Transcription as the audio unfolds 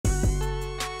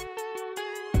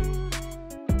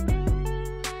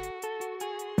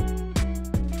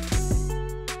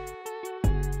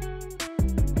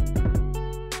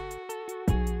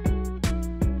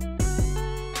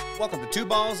Welcome to Two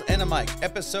Balls and a Mic,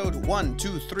 episode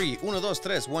 123,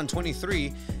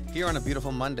 123, here on a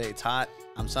beautiful Monday. It's hot.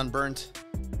 I'm sunburnt.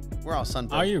 We're all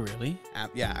sunburnt. Are you really?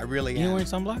 Yeah, I really am. You wearing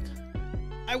sunblock?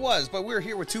 I was, but we're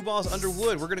here with Two Balls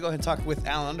Underwood. We're going to go ahead and talk with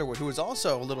Alan Underwood, who is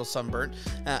also a little sunburnt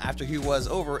after he was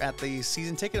over at the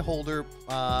season ticket holder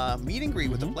meet and greet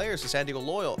with the players of San Diego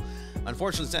Loyal.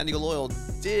 Unfortunately, San Diego Loyal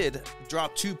did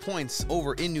drop 2 points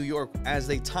over in New York as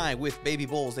they tie with Baby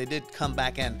Bulls. They did come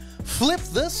back and flip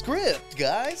the script,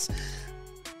 guys.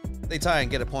 They tie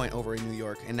and get a point over in New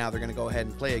York, and now they're going to go ahead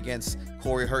and play against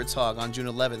Corey Hertzog on June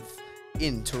 11th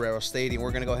in Torero Stadium.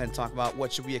 We're going to go ahead and talk about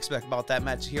what should we expect about that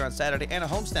match here on Saturday and a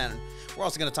homestand. We're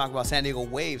also going to talk about San Diego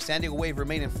Wave. San Diego Wave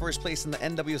remain in first place in the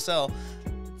NWSL.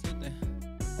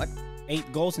 What?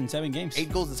 8 goals in 7 games.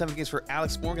 8 goals in 7 games for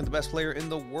Alex Morgan, the best player in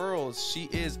the world. She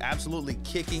is absolutely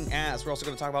kicking ass. We're also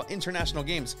going to talk about international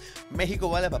games. Mexico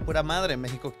vale pa pura madre.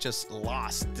 Mexico just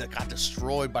lost, got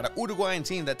destroyed by the Uruguayan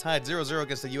team that tied 0-0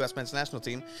 against the U.S. men's national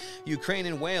team. Ukraine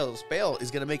and Wales. Bale is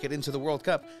going to make it into the World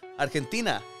Cup.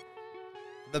 Argentina,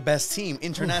 the best team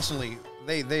internationally.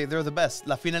 They're the best.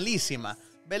 La Finalissima.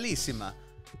 Bellissima.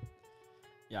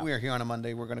 Yeah. We are here on a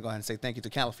Monday. We're going to go ahead and say thank you to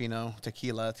Calafino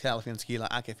Tequila,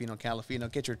 Acefino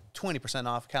Calafino. Get your 20%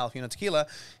 off Calafino Tequila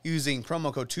using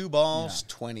promo code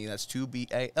 2balls20. That's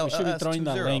 2BALLS. We should be throwing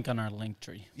that link on our link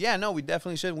tree. Yeah, no, we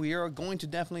definitely should. We are going to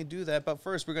definitely do that. But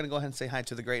first, we're going to go ahead and say hi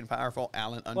to the great and powerful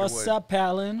Alan Underwood. What's up,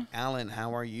 Alan? Alan,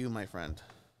 how are you, my friend?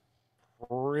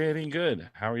 Pretty good.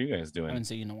 How are you guys doing? I haven't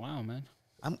seen you in a while, man.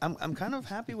 I'm kind of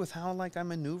happy with how I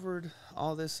maneuvered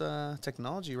all this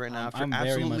technology right now. I'm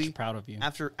very much proud of you.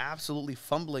 After absolutely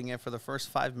fumbling it for the first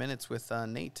 5 minutes with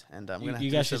Nate, and I'm gonna.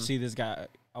 You guys should see this guy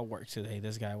at work today.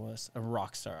 This guy was a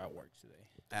rock star at work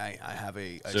today. I have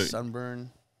a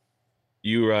sunburn.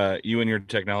 You and your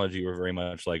technology were very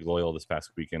much like Loyal this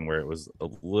past weekend, where it was a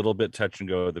little bit touch and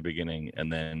go at the beginning,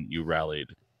 and then you rallied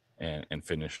and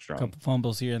finished strong. Couple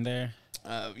fumbles here and there.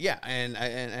 Yeah,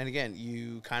 and again,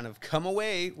 you kind of come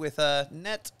away with a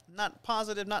net, not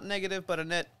positive, not negative, but a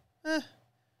net.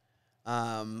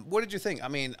 What did you think? I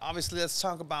mean, obviously, let's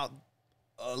talk about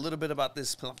a little bit about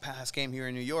this past game here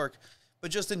in New York, but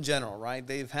just in general, right?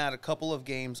 They've had a couple of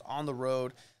games on the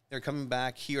road. They're coming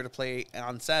back here to play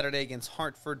on Saturday against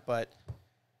Hartford, but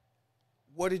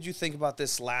what did you think about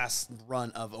this last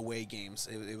run of away games?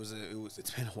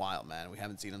 It's been a while, man. We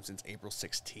haven't seen them since April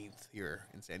 16th here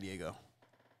in San Diego.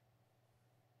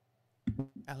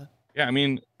 Alan? Yeah, I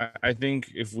mean, I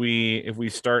think if we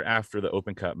start after the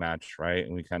Open Cup match, right,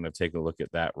 and we kind of take a look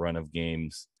at that run of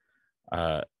games,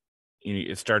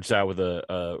 it starts out with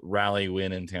a rally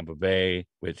win in Tampa Bay,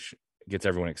 which gets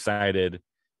everyone excited,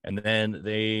 and then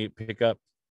they pick up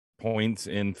points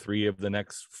in 3 of the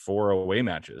next 4 away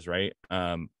matches, right?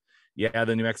 Yeah,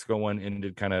 the New Mexico one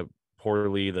ended kind of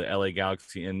poorly. The LA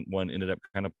Galaxy one ended up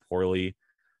kind of poorly.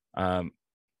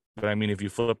 But I mean, if you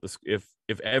flip this,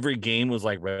 if every game was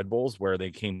like Red Bulls, where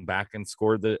they came back and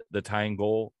scored the tying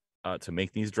goal to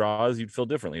make these draws, you'd feel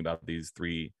differently about these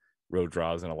 3 road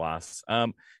draws and a loss.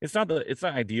 It's not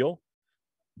ideal,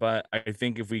 but I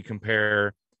think if we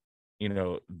compare,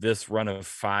 this run of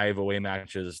 5 away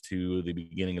matches to the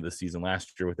beginning of the season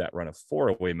last year with that run of 4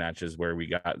 away matches where we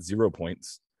got 0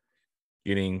 points,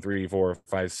 getting 3, 4,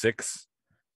 5, 6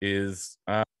 is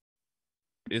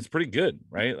pretty good,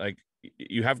 right? Like,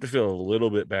 you have to feel a little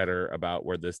bit better about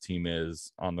where this team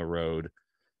is on the road.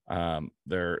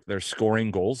 They're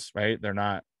scoring goals, right? They're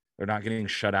not getting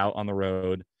shut out on the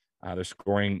road. They're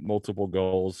scoring multiple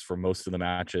goals for most of the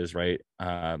matches, right?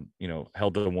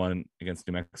 Held to 1 against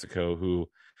New Mexico, who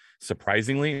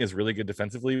surprisingly is really good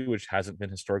defensively, which hasn't been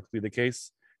historically the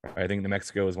case. I think New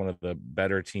Mexico is one of the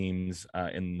better teams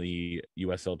in the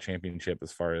USL Championship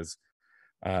as far as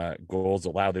goals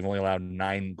allowed. They've only allowed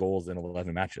 9 goals in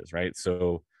 11 matches, right?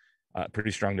 So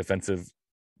pretty strong defensive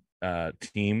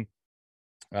team.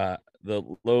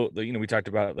 We talked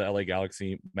about the LA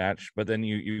Galaxy match, but then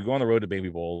you go on the road to Baby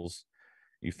Bulls.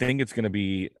 You think it's going to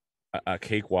be a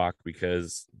cakewalk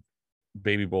because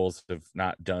Baby Bulls have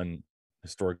not done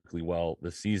historically well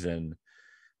this season,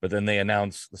 but then they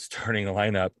announce the starting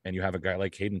lineup, and you have a guy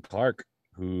like Hayden Clark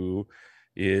who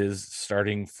is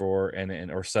starting for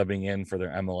or subbing in for their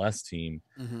MLS team.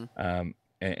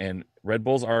 And Red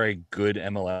Bulls are a good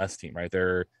MLS team, right?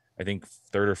 They're, I think,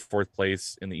 3rd or 4th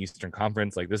place in the Eastern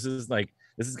Conference. This is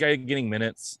guy getting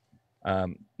minutes,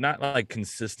 not like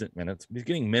consistent minutes, but he's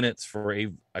getting minutes for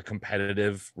a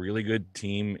competitive, really good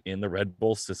team in the Red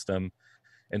Bull system.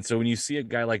 And so when you see a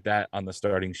guy like that on the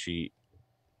starting sheet,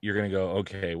 you're going to go,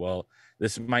 okay, well,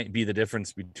 this might be the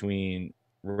difference between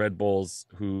Red Bulls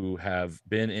who have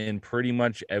been in pretty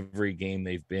much every game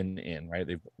they've been in, right?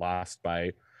 They've lost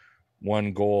by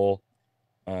 1 goal,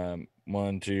 1,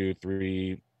 2,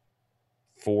 3,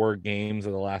 4 games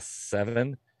of the last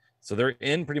 7. So they're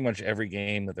in pretty much every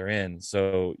game that they're in.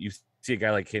 So you see a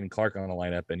guy like Caden Clark on the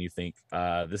lineup and you think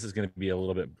this is going to be a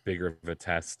little bit bigger of a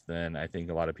test than I think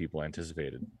a lot of people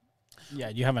anticipated. Yeah,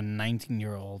 you have a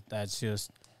 19-year-old that's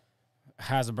just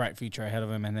has a bright future ahead of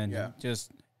him, and then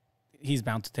he's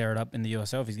bound to tear it up in the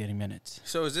USL if he's getting minutes.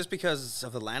 So is this because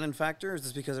of the Landon factor? Is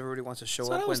this because everybody wants to show That's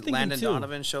up what I when was Landon thinking, too.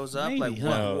 Donovan shows up? Maybe, Like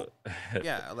huh? what?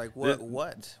 Yeah, like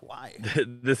what? Why?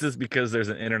 This is because there's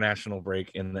an international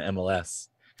break in the MLS.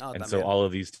 Oh, And so all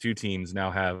of these 2 teams now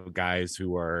have guys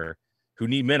who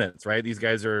need minutes, right? These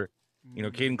guys are,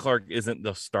 Caden Clark isn't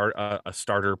a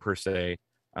starter per se.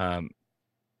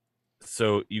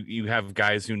 So you have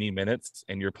guys who need minutes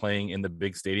and you're playing in the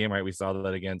big stadium, right? We saw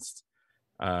that against,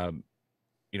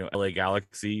 LA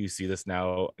Galaxy. You see this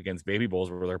now against Baby Bulls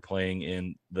where they're playing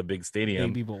in the big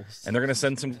stadium. Baby Bulls. And they're going to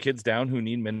send some kids down who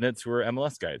need minutes who are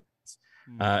MLS guys.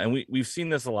 And we've seen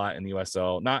this a lot in the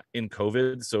USL, not in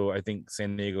COVID. So I think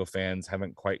San Diego fans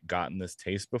haven't quite gotten this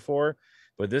taste before.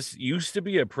 But this used to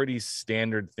be a pretty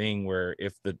standard thing where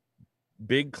if the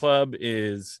big club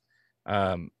is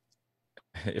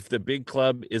if the big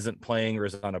club isn't playing or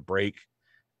is on a break,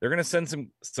 they're going to send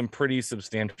some pretty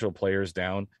substantial players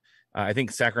down. I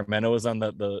think Sacramento is on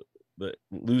the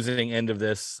losing end of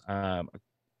this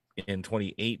in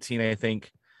 2018, I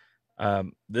think.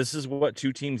 This is what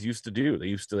 2 teams used to do. They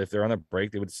used to, if they're on a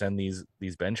break, they would send these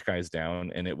bench guys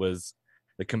down, and it was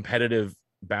the competitive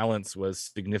balance was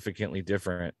significantly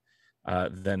different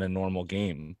than a normal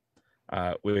game,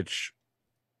 which,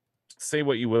 say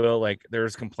what you will, like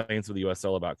there's complaints with the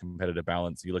USL about competitive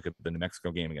balance. You look at the New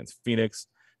Mexico game against Phoenix,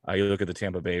 you look at the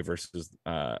Tampa Bay versus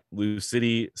Lou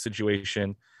City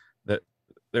situation, that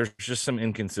there's just some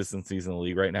inconsistencies in the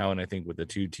league right now. And I think with the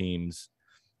 2 teams,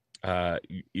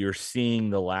 you're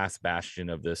seeing the last bastion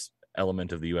of this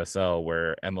element of the USL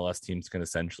where MLS teams can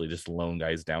essentially just loan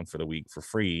guys down for the week for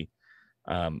free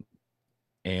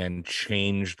and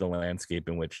change the landscape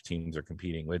in which teams are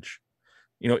competing, which,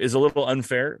 is a little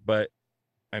unfair, but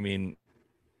I mean,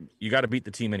 you got to beat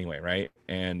the team anyway, right?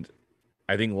 And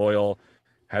I think Loyal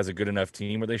has a good enough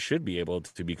team where they should be able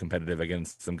to be competitive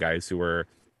against some guys who are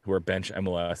bench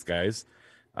MLS guys.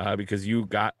 Because you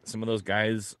got some of those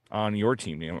guys on your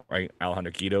team, right?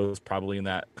 Alejandro Quito is probably in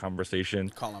that conversation.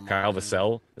 Kyle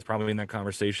Vassell is probably in that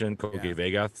conversation. Koke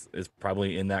Vegas is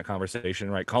probably in that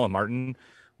conversation, right? Colin Martin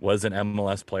was an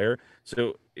MLS player.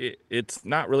 So it's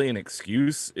not really an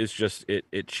excuse. It's just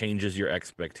it changes your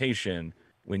expectation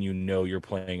when you're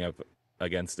playing up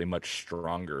against a much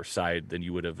stronger side than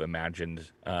you would have imagined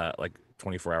like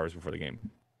 24 hours before the game.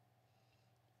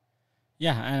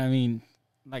 Yeah, and I mean,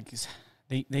 like...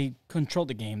 They controlled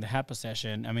the game. They had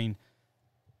possession. I mean,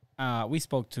 we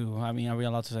spoke to. I mean, are we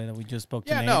allowed to say that we just spoke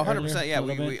to? Yeah, no, 100%.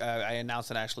 Yeah, I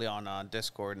announced it actually on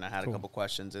Discord, and I had a couple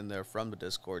questions in there from the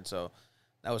Discord, so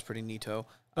that was pretty neato.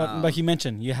 But he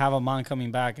mentioned you have a man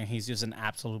coming back, and he's just an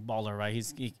absolute baller,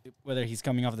 right? Whether he's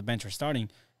coming off the bench or starting,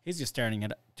 he's just tearing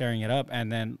it up. And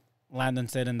then Landon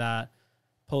said in that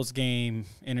post-game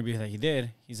interview that he did,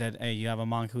 he said, hey, you have a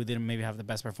monk who didn't maybe have the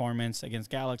best performance against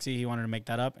Galaxy. He wanted to make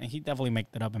that up, and he definitely made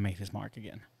that up and made his mark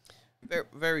again. Very,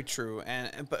 very true.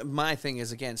 But my thing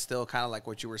is, again, still kind of like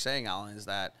what you were saying, Alan, is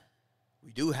that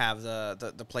we do have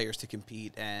the players to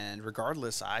compete, and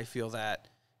regardless, I feel that,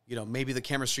 maybe the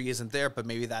chemistry isn't there, but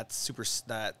maybe that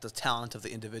the talent of the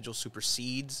individual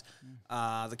supersedes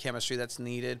the chemistry that's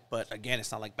needed. But again,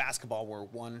 it's not like basketball where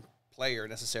one player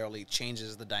necessarily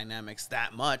changes the dynamics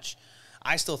that much.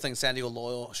 I still think San Diego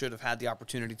Loyal should have had the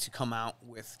opportunity to come out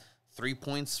with 3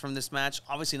 points from this match.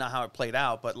 Obviously not how it played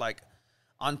out, but like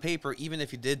on paper, even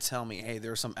if you did tell me, hey,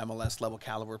 there's some MLS level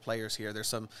caliber players here,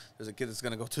 there's a kid that's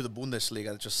going to go to the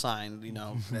Bundesliga that just signed,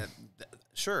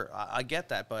 sure, I get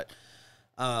that. But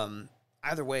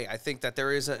either way, I think that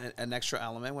there is an extra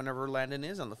element whenever Landon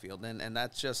is on the field. And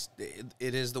that's just,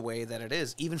 it is the way that it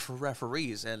is, even for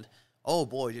referees. And oh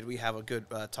boy, did we have a good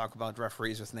talk about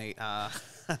referees with Nate.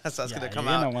 So that's going to come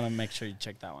out. I want to make sure you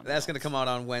check that one. That's going to come out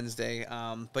on Wednesday.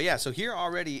 But yeah, so here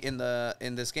already in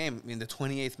this game, in the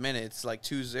 28th minute, it's like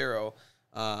 2-0.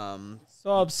 I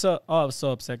was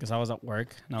so upset because I was at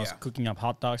work and I was cooking up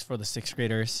hot dogs for the 6th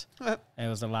graders. And it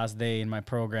was the last day in my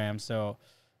program. So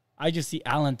I just see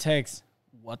Alan text,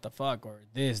 what the fuck, or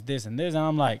this, and this. And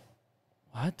I'm like,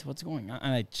 what's going on?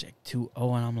 And I checked 2-0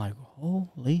 and I'm like,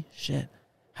 holy shit.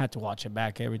 Had to watch it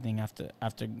back, everything after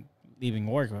leaving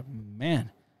work. But man,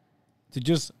 to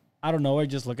just, I don't know,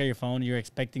 just look at your phone. You're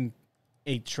expecting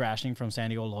a trashing from San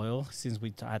Diego Loyal, since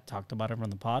we had talked about it from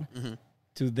the pod,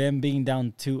 to them being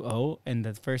down 2-0 in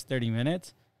the first 30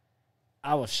 minutes,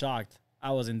 I was shocked.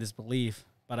 I was in disbelief,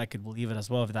 but I could believe it as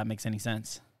well, if that makes any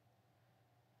sense.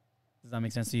 Does that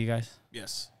make sense to you guys?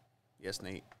 Yes. Yes,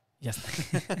 Nate. Yes.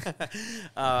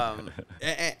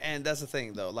 And that's the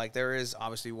thing, though. Like, there is,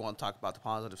 obviously, we won't talk about the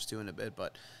positives, too, in a bit,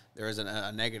 but there is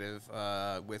a negative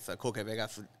with Coque Vega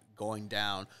going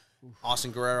down.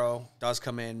 Austin Guerrero does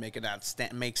come in,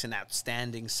 makes an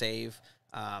outstanding save.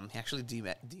 He actually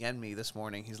DM'd me this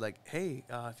morning. He's like, hey,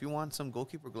 if you want some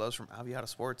goalkeeper gloves from Aviata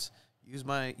Sports, use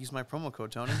my promo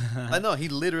code, Tony. I know, he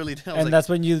literally did. And that's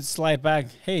when you slide back,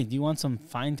 hey, do you want some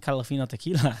fine Calafino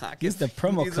tequila? Use the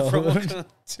promo code.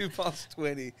 2 +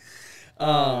 20.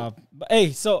 But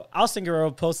hey, so Austin Guerrero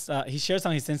posts, he shares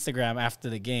on his Instagram after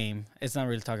the game. It's not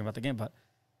really talking about the game, but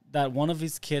that one of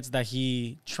his kids that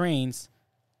he trains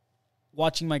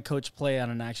watching my coach play on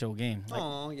an actual game. Like,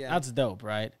 oh, yeah. That's dope,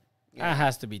 right? Yeah. That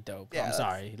has to be dope. Yeah, I'm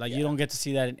sorry. Like, you don't get to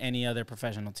see that in any other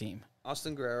professional team.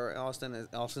 Austin Guerrero,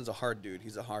 Austin's a hard dude.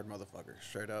 He's a hard motherfucker,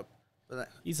 straight up. But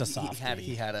he's a softie.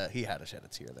 He had to shed a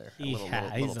tear there. He's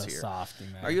a tear. softie,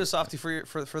 man. Are you a softie for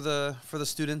the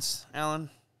students, Alan?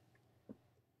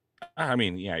 I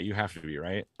mean, yeah, you have to be,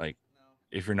 right? Like,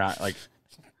 if you're not, like,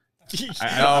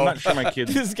 No. I'm not sure my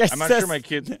kids. This guy I'm not says- sure my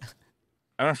kids.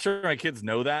 I'm not sure my kids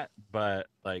know that, but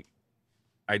like,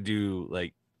 I do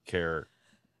like care,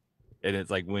 and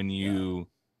it's like when you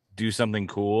do something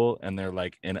cool and they're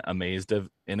like amazed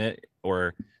in it,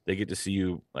 or they get to see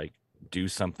you like do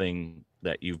something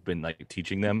that you've been like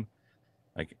teaching them,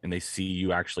 like, and they see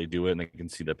you actually do it and they can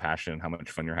see the passion and how much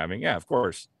fun you're having. Yeah, of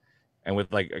course. And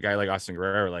with like a guy like Austin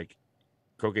Guerrero, like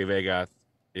Coque Vega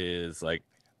is like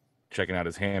checking out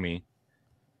his hammy.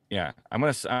 Yeah, I'm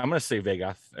gonna say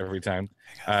Vegas every time.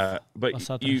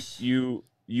 But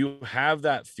you have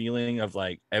that feeling of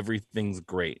like everything's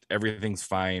great, everything's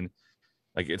fine.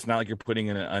 Like, it's not like you're putting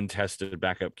in an untested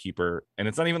backup keeper, and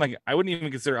it's not even like, I wouldn't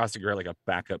even consider Austin Guerrero like a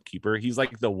backup keeper. He's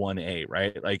like the 1A,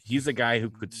 right? Like, he's a guy who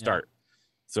could start.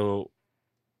 So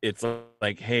it's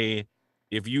like, hey,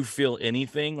 if you feel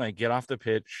anything, like, get off the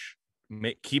pitch,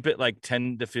 keep it like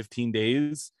 10 to 15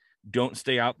 days. Don't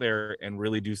stay out there and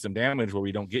really do some damage where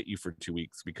we don't get you for 2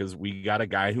 weeks, because we got a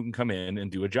guy who can come in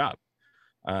and do a job.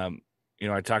 I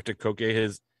talked to Coque.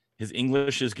 His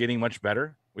English is getting much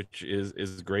better, which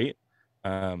is great.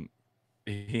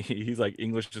 He's like,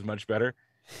 English is much better.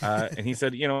 And he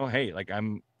said, hey, like,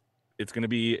 it's going to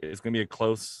be a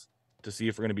close to see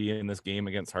if we're going to be in this game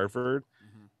against Hartford.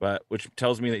 But which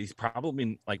tells me that he's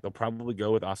probably like, they'll probably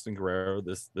go with Austin Guerrero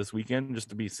this weekend just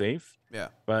to be safe. Yeah.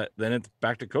 But then it's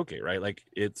back to Coque, right? Like,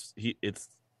 it's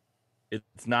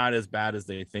not as bad as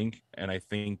they think, and I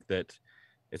think that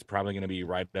it's probably going to be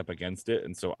right up against it.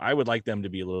 And so I would like them to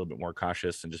be a little bit more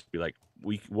cautious and just be like,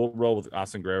 we'll roll with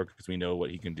Austin Guerrero because we know what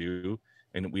he can do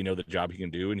and we know the job he can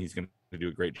do, and he's going to do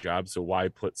a great job. So why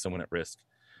put someone at risk?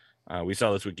 We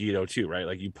saw this with Guido too, right?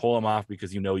 Like, you pull him off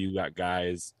because you got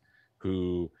guys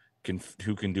who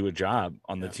can do a job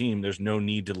on the team. There's no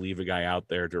need to leave a guy out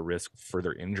there to risk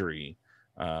further injury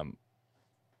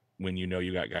when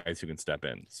you got guys who can step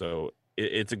in. So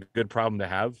it's a good problem to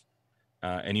have.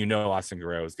 And Austin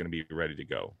Guerrero is going to be ready to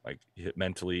go. Like,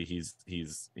 mentally, he's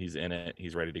in it.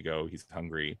 He's ready to go. He's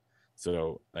hungry.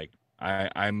 So like,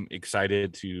 I'm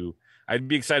excited I'd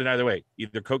be excited either way.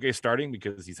 Either Coque starting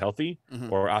because he's healthy,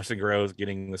 or Austin Guerrero is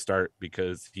getting the start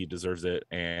because he deserves it.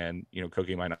 And Coque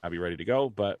might not be ready to go,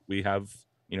 but we have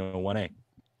 1A.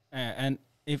 And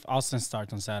if Austin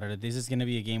starts on Saturday, this is going to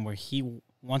be a game where he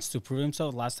wants to prove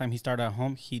himself. Last time he started at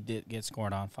home, he did get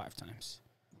scored on 5 times.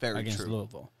 Against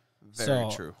Louisville. Very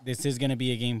true. This is going to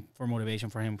be a game for motivation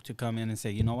for him to come in and say,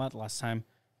 you know what, last time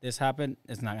this happened,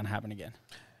 it's not going to happen again.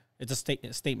 It's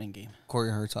a statement game.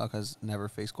 Corey Herzog has never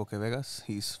faced Coque Vegas.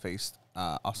 He's faced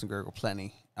Austin Guerrero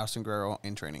plenty. Austin Guerrero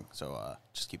in training. So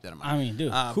just keep that in mind. I mean,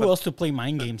 dude, who else to play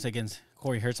mind games against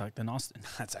Corey Herzog than Austin?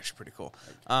 That's actually pretty cool.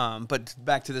 But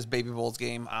back to this Baby Bulls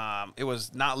game. It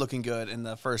was not looking good in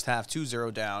the first half,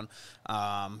 2-0 down.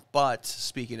 But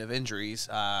speaking of injuries,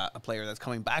 a player that's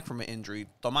coming back from an injury,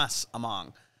 Tomas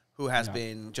Among, who has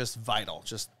been just vital,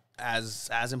 just as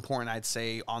important, I'd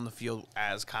say, on the field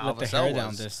as Kyle Vassell was. With the hair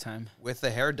down this time. With the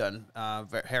hair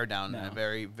down. A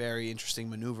very, very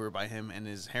interesting maneuver by him and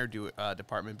his hairdo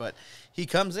department. But he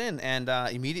comes in and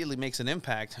immediately makes an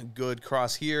impact. Good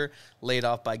cross here, laid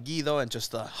off by Guido, and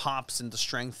just the hops and the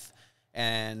strength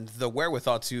and the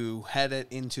wherewithal to head it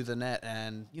into the net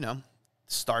and,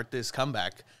 start this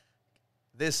comeback.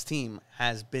 This team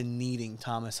has been needing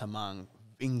Thomas Among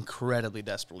incredibly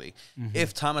desperately.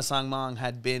 If Thomas Sangmang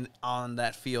had been on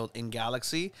that field in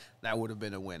Galaxy, that would have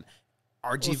been a win.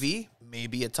 RGV,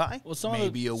 maybe a tie,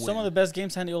 maybe a win. Some of the best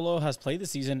games SanDiego has played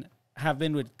this season have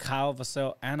been with Kyle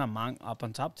Vassell and Amang up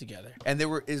on top together. And they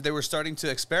were starting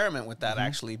to experiment with that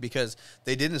actually, because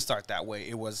they didn't start that way.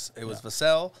 It was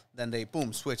Vassell, then they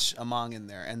switch Amang in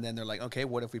there, and then they're like, okay,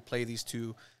 what if we play these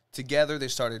two together? They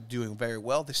started doing very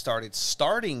well. They started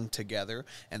starting together,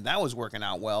 and that was working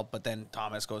out well. But then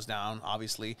Thomas goes down,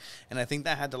 obviously, and I think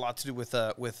that had a lot to do with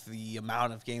the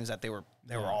amount of games that they were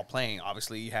all playing.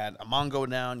 Obviously, you had Amon go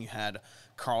down, you had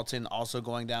Carlton also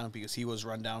going down because he was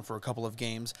run down for a couple of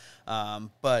games.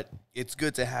 But it's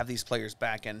good to have these players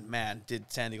back. And man, did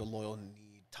SanDiego Loyal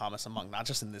need Thomas Amon, not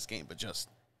just in this game, but just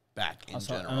back in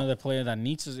also, general. Another player that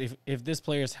needs to, if this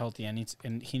player is healthy and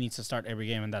he needs to start every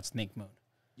game, and that's Nick Moon.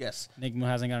 Yes. Nick Moon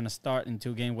hasn't gotten a start in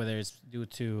 2 games, whether it's due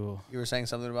to... You were saying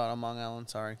something about Among Allen?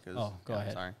 Sorry. Go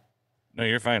ahead. Sorry. No,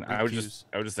 you're fine. I was just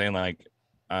saying, like,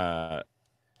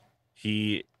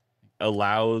 he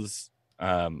allows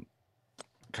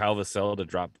Kyle Vassell to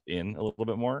drop in a little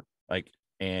bit more, like,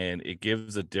 and it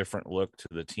gives a different look to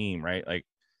the team, right? Like,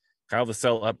 Kyle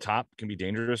Vassell up top can be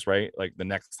dangerous, right? Like, the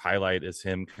next highlight is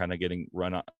him kind of getting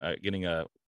a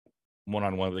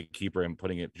one-on-one with the keeper and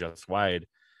putting it just wide.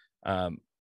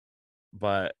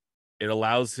 But it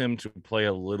allows him to play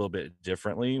a little bit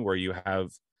differently, where you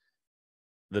have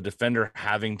the defender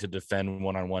having to defend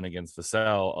one-on-one against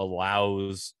Vassell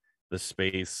allows the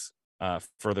space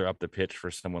further up the pitch for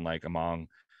someone like Among.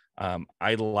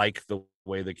 I like the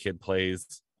way the kid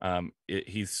plays.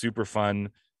 He's super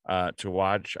fun to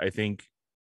watch. I think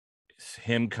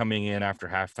him coming in after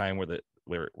halftime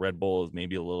where Red Bull is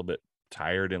maybe a little bit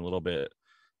tired and a little bit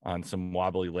on some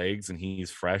wobbly legs, and he's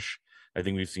fresh. I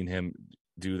think we've seen him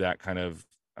do that kind of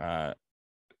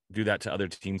do that to other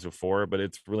teams before, but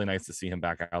it's really nice to see him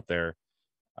back out there.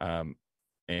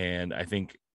 And I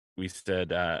think we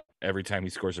said every time he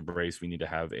scores a brace, we need to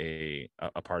have a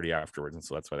party afterwards, and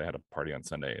so that's why they had a party on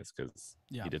Sunday, is because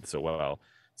he did so well.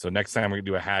 So next time we're gonna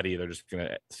do a Hattie, they're just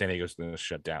gonna SanDiego's gonna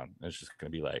shut down. It's just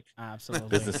gonna be like absolutely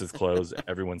business is closed.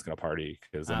 Everyone's gonna party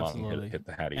because Among hit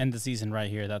the Hattie. End the season right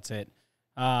here. That's it.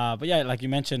 But yeah, like you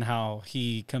mentioned, how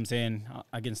he comes in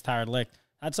against tired leg.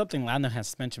 That's something Landon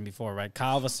has mentioned before, right?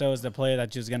 Kyle Vassell is the player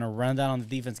that's just gonna run down on the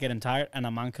defense, getting tired, and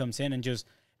Amon comes in and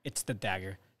it's the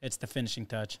dagger, it's the finishing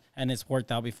touch, and it's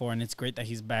worked out before, and it's great that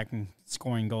he's back and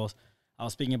scoring goals. I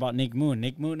was speaking about Nick Moon.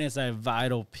 Nick Moon is a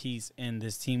vital piece in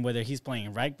this team, whether he's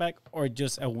playing right back or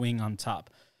just a wing on top.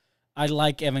 I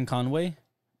like Evan Conway,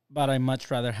 but I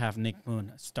much rather have Nick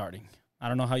Moon starting. I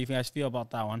don't know how you guys feel about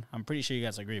that one. I'm pretty sure you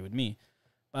guys agree with me.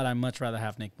 But I'd much rather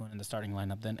have Nick Moon in the starting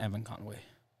lineup than Evan Conway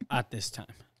at this time.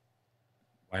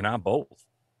 Why not both?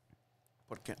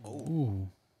 Ooh.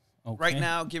 Okay. Right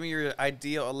now, give me your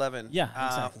ideal 11. Yeah,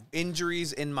 exactly.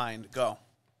 Injuries in mind. Go.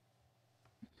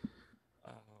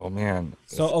 Oh, man.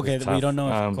 So, okay, we don't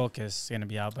know if Cook is going to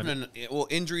be out. But No, well,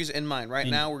 injuries in mind. Right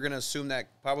now, we're going to assume that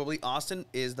probably Austin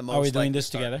is the most. Are we doing this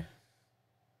together?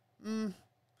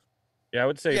 Yeah, I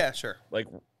would say. Yeah, sure. Like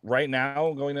right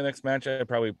now, going to the next match, I'd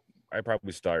probably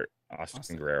start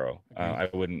Austin Guerrero. I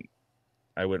wouldn't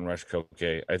rush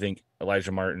Koke. I think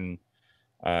Elijah Martin,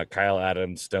 Kyle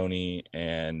Adams, Stoney,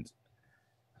 and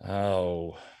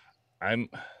I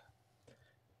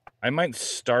might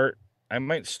start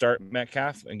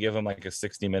Metcalf and give him like a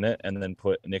 60-minute and then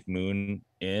put Nick Moon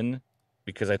in,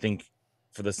 because I think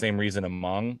for the same reason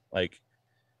Among, like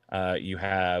you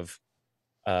have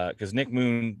because Nick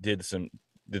Moon did some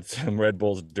Red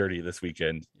Bulls dirty this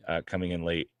weekend, coming in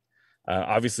late.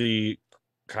 Obviously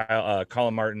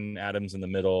Colin Martin, Adams in the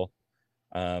middle,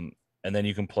 and then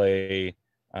you can play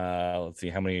let's see,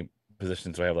 how many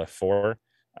positions do I have left? 4.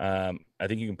 I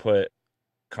think you can put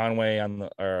Conway on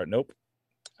the nope.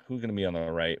 Who's going to be on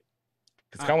the right?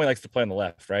 Because Conway likes to play on the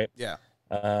left, right? Yeah.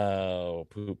 Oh,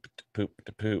 poop.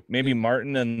 Maybe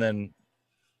Martin, and then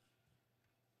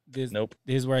nope.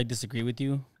 This is where I disagree with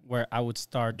you, where I would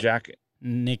start Jack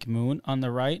Nick Moon on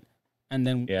the right, and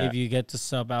then if you get to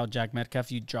sub out Jack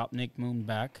Metcalf, you drop Nick Moon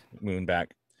back.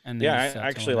 And then I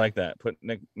actually like that. Put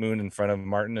Nick Moon in front of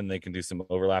Martin, and they can do some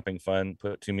overlapping fun.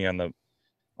 Put Toomey on the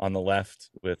left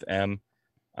with M,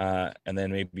 and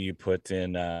then maybe you put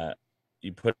in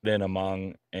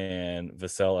Among and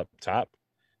Vassell up top,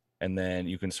 and then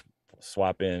you can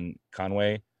swap in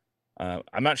Conway.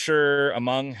 I'm not sure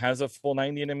Among has a full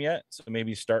 90 in him yet, so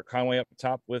maybe start Conway up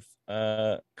top with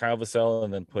Kyle Vassell,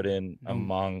 and then put in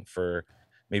Among for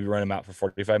maybe run him out for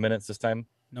 45 minutes this time.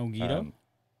 No Guido?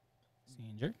 Is he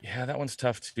injured? Yeah, that one's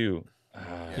tough too.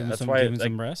 That's why give him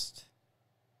some rest.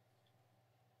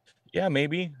 Yeah,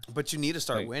 maybe. But you need to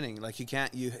start winning. Like, you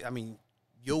can't. I mean,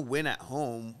 you'll win at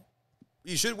home.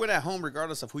 You should win at home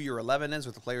regardless of who your 11 is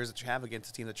with the players that you have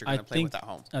against the team that you're going to play with at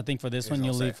home. I think for this one,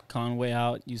 you'll leave Conway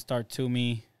out. You start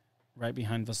Toomey right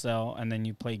behind Vassell, and then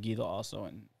you play Guido also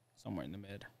and somewhere in the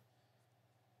mid.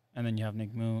 And then you have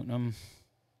Nick Moon.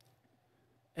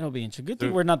 It'll be interesting. Good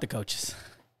thing we're not the coaches.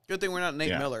 Good thing we're not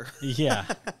Nate Miller. Yeah.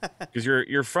 Because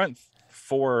your front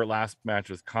four last match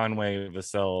was Conway,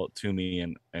 Vassell, Toomey,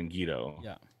 and Guido.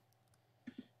 Yeah.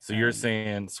 So you're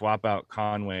saying swap out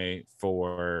Conway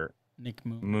for Nick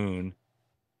Moon,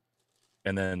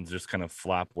 and then just kind of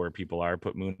flop where people are.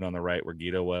 Put Moon on the right where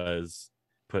Guido was.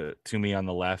 Put Toomey on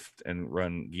the left and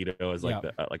run Guido as like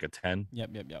a 10.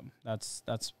 Yep. That's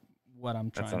what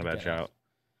I'm trying to get. That's not a bad shout.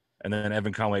 And then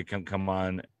Evan Conway can come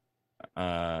on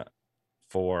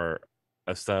for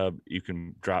a sub. You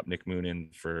can drop Nick Moon in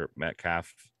for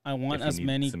Metcalf. I want as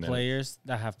many players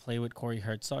that have played with Corey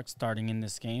Herzog starting in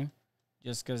this game,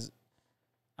 just because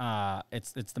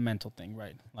it's the mental thing,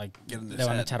 right? Like, they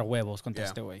want to echar huevos contra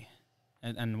este way.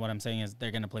 And what I'm saying is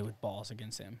they're going to play with balls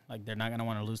against him. Like, they're not going to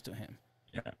want to lose to him.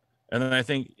 Yeah. And then I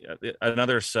think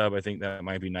another sub, I think that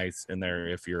might be nice in there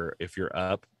if you're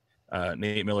up.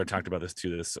 Nate Miller talked about this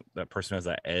too. That person has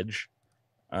that edge.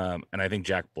 And I think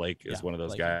Jack Blake is one of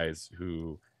those guys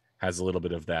who has a little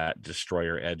bit of that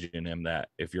destroyer edge in him, that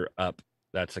if you're up,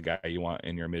 that's a guy you want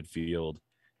in your midfield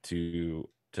to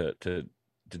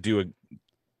do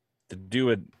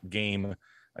a game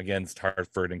against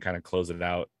Hartford and kind of close it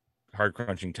out. Hard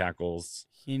crunching tackles.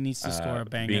 He needs to score a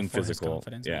banger being for physical. His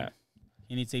confidence. Yeah. Man.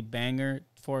 He needs a banger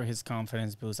for his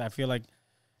confidence boost. I feel like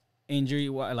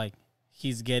like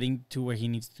he's getting to where he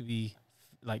needs to be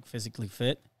like physically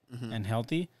fit and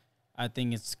healthy. I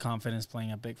think it's confidence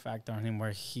playing a big factor on him,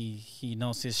 where he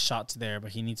knows his shot's there,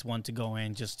 but he needs one to go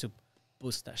in just to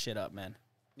boost that shit up, man.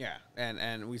 Yeah,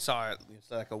 and we saw it. It's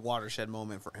like a watershed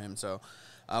moment for him. So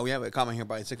we have a comment here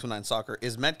by 619 Soccer.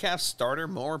 Is Metcalf starter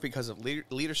more because of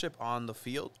leadership on the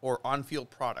field or on-field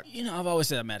product? You know, I've always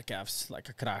said that Metcalf's like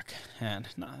a crack. And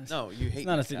no, you hate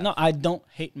Metcalf. No, I don't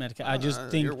hate Metcalf. I just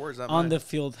think on the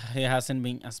field he hasn't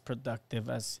been as productive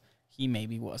as he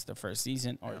maybe was the first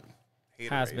season or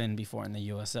has been before in the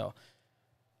USL.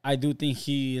 I do think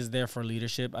he is there for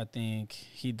leadership. I think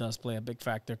he does play a big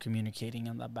factor communicating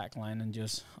on that back line and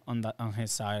just on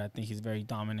his side. I think he's very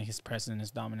dominant. His presence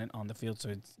is dominant on the field, so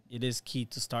it is key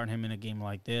to start him in a game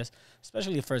like this,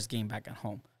 especially the first game back at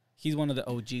home. He's one of the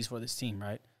OGs for this team,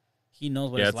 right? He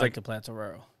knows what it's like to play at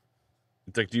Torero.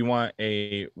 It's like, do you want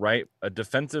a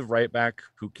defensive right back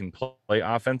who can play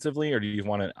offensively, or do you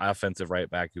want an offensive right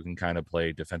back who can kind of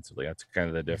play defensively? That's kind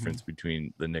of the difference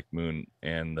between the Nick Moon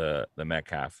and the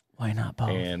Metcalf. Why not both?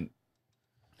 And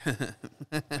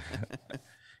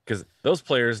because those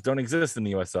players don't exist in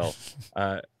the USL.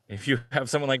 If you have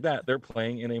someone like that, they're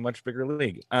playing in a much bigger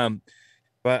league.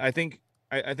 But I think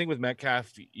with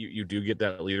Metcalf, you do get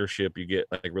that leadership. You get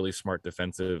like really smart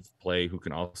defensive play who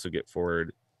can also get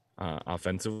forward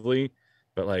offensively.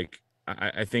 But like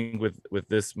I think with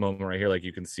this moment right here, like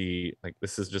you can see, like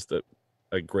this is just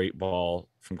a great ball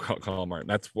from Colin Martin.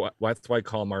 That's why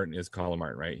Colin Martin is Colin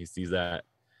Martin, right? He sees that.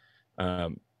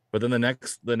 But then the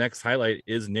next highlight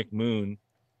is Nick Moon,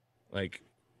 like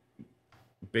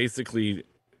basically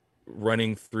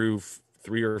running through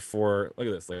 3 or 4. Look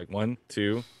at this, like 1,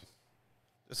 2.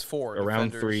 There's 4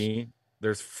 around defenders. 3.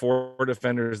 There's 4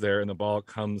 defenders there, and the ball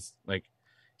comes like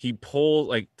he pulls.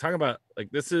 Like talking about like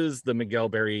this is the Miguel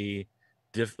Berry.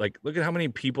 Like look at how many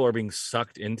people are being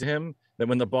sucked into him. That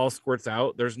when the ball squirts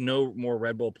out, there's no more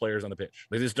Red Bull players on the pitch.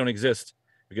 They just don't exist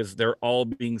because they're all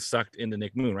being sucked into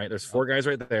Nick Moon. Right? There's 4 guys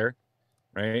right there,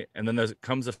 right? And then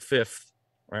comes a 5th,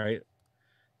 right?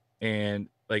 And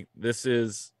like this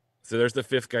is so there's the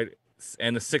 5th guy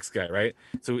and the 6th guy, right?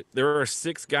 So there are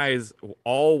 6 guys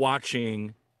all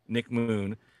watching Nick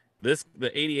Moon.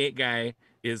 The 88 guy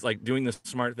is like doing the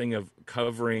smart thing of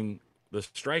covering the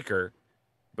striker,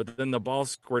 but then the ball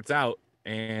squirts out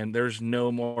and there's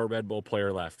no more Red Bull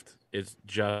player left. It's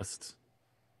just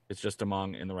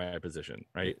Among in the right position,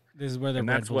 right? This is where the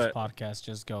Red Bulls podcast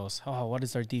just goes, oh, what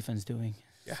is our defense doing?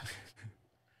 Yeah.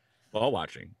 Ball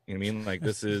watching. You know what I mean? Like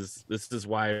this is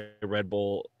why Red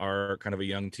Bull are kind of a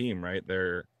young team, right?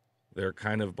 They're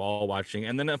kind of ball watching.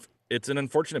 And then if it's an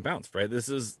unfortunate bounce, right? This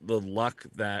is the luck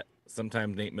that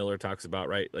sometimes Nate Miller talks about,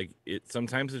 right? Like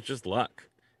sometimes it's just luck.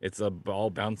 It's a ball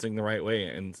bouncing the right way.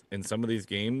 And in some of these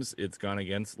games, it's gone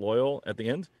against Loyal at the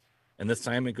end. And this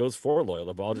time it goes for Loyal.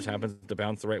 The ball just happens to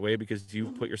bounce the right way because you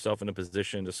put yourself in a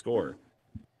position to score.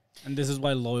 And this is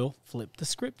why Loyal flipped the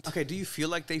script. Okay, do you feel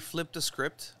like they flipped the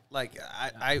script? Like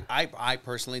I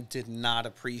personally did not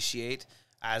appreciate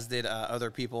as did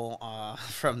other people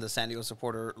from the San Diego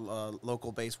supporter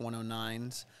local base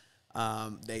 109s.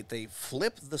 They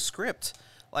flipped the script.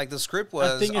 Like, the script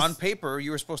was, on paper,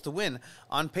 you were supposed to win.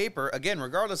 On paper, again,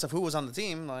 regardless of who was on the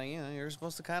team, like, you're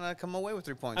supposed to kind of come away with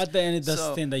 3 points. At the end, it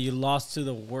does seem that you lost to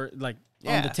the worst, like,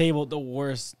 on the table, the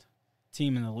worst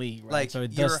team in the league, right? Like, so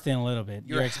it does sting a little bit.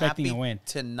 You're expecting a win.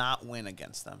 To not win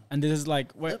against them. And this is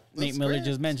like what Nate Miller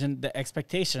just mentioned, the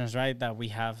expectations, right, that we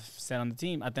have set on the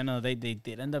team. At the end of the day, they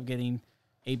did end up getting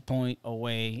 8 point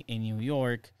away in New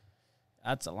York.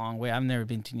 That's a long way. I've never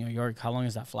been to New York. How long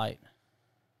is that flight?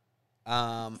 8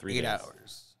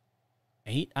 hours.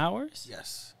 8 hours?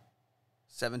 Yes.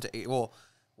 7 to 8. Well,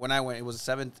 when I went, it was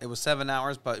 7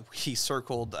 hours, but we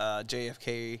circled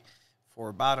JFK for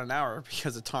about an hour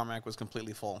because the tarmac was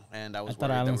completely full, and I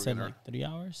thought Alan said like 3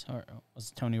 hours, or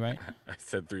was Tony right? I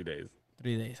said 3 days.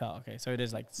 3 days. Oh, okay. So it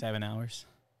is like 7 hours.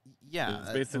 Yeah.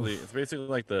 It's basically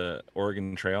like the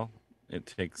Oregon Trail. It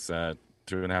takes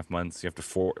 2.5 months. You have to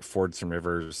ford some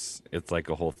rivers. It's like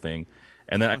a whole thing.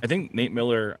 And then I think Nate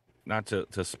Miller, not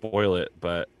to spoil it,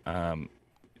 but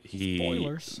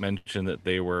he mentioned that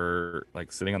they were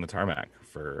like sitting on the tarmac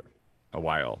for a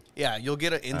while. Yeah, you'll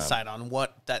get an insight on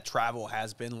what that travel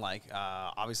has been like.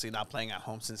 Obviously, not playing at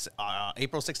home since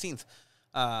April 16th.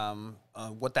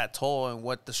 What that toll and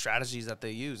what the strategies that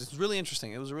they use. It's really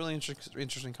interesting. It was a really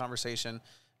interesting conversation.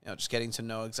 Just getting to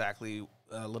know exactly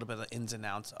a little bit of the ins and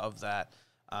outs of that.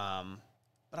 But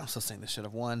I'm still saying they should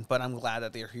have won. But I'm glad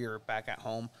that they're here back at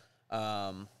home.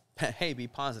 Hey, be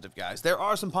positive, guys. There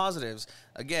are some positives.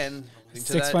 Again,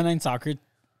 619 Soccer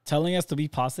telling us to be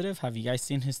positive. Have you guys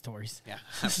seen his stories? Yeah,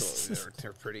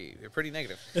 absolutely. they're pretty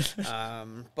negative.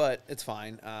 But it's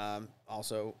fine.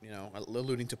 Also,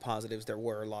 alluding to positives, there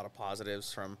were a lot of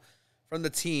positives from the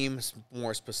teams,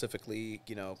 more specifically,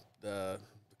 the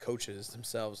coaches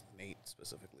themselves, Nate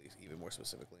specifically, even more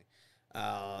specifically.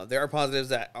 There are positives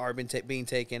that are being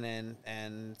taken,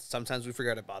 and sometimes we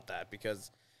forget about that because,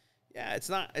 yeah, it's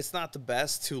not the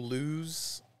best to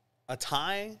lose a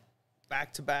tie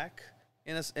back to back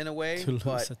in a way. To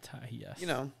lose a tie,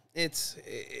 yes.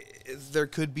 There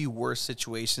could be worse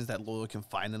situations that Loyola can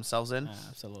find themselves in.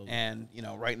 Absolutely. And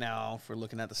right now, if we're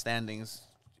looking at the standings,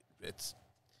 it's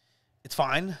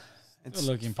fine. It's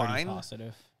looking fine. Pretty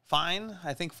positive. Fine.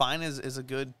 I think fine is a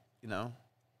good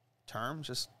term.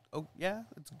 Just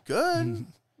it's good.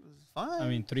 It's fine. I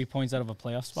mean, 3 points out of a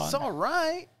playoff spot. It's all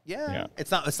right. Yeah.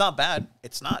 It's not bad.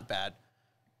 It's not bad.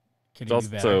 It's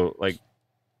also like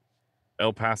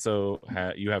El Paso.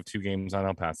 You have 2 games on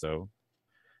El Paso.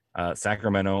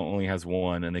 Sacramento only has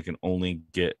 1, and they can only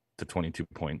get to 22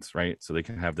 points, right? So they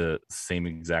can have the same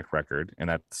exact record, and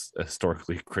that's a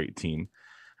historically great team.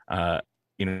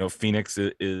 Phoenix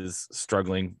is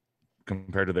struggling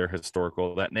compared to their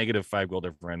historical. That -5 goal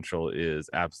differential is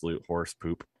absolute horse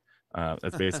poop.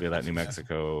 That's basically that New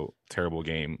Mexico terrible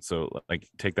game. So, like,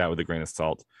 take that with a grain of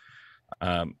salt.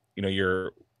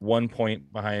 You're 1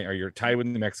 point behind, or you're tied with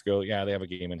New Mexico. Yeah, they have a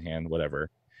game in hand, whatever.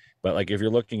 But, like, if you're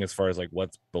looking as far as, like,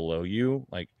 what's below you,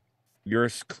 like, you're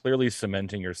clearly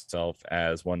cementing yourself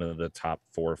as one of the top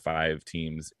 4 or 5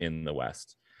 teams in the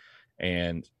West.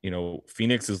 And,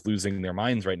 Phoenix is losing their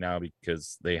minds right now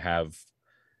because they have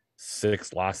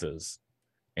 6 losses.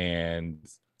 And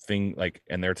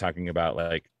they're talking about,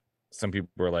 like, some people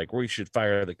are like, we should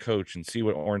fire the coach and see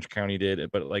what Orange County did.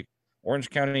 But, like,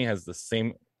 Orange County has the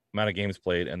same amount of games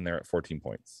played, and they're at 14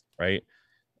 points, right?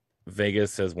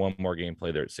 Vegas has 1 more game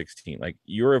played, they're at 16. Like,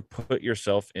 you're put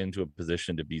yourself into a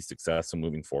position to be successful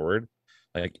moving forward.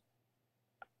 Like,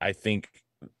 I think,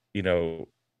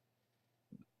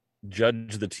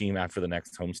 judge the team after the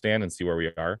next homestand and see where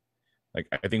we are. Like,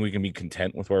 I think we can be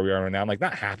content with where we are right now. I'm like,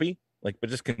 not happy, like, but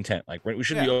just content. Like, we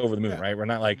should be over the moon, right? We're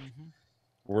not like,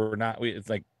 it's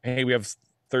like, hey, we have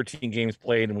 13 games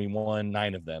played and we won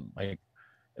 9 of them. Like,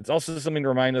 it's also something to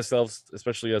remind ourselves,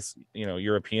 especially us,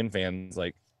 European fans,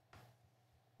 like,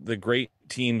 the great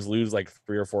teams lose like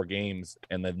 3 or 4 games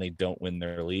and then they don't win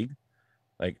their league.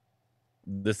 Like,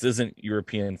 this isn't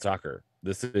European soccer.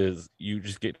 This is, you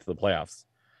just get to the playoffs.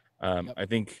 I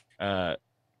think I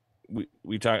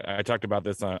talked about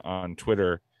this on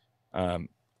Twitter.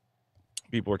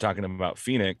 People were talking about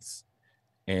Phoenix,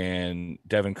 and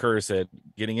Devin Kerr said,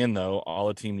 getting in, though, all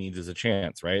a team needs is a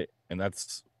chance, right? And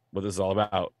that's what this is all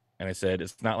about. And I said,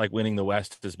 it's not like winning the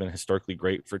West has been historically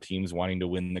great for teams wanting to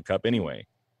win the cup anyway.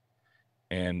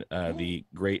 And the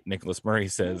great Nicholas Murray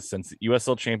says, since the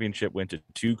USL Championship went to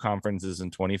 2 conferences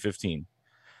in 2015,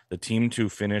 the team to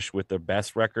finish with the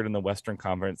best record in the Western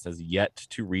Conference has yet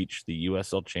to reach the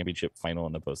USL Championship final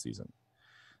in the postseason.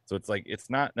 So it's like, it's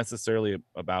not necessarily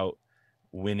about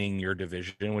winning your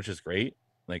division, which is great.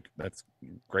 Like, that's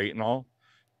great and all,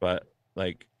 but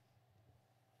like,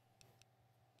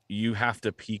 you have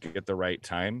to peak at the right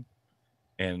time.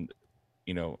 And,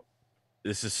 you know,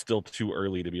 this is still too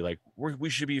early to be like, we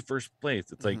should be first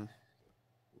place. It's like,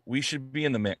 we should be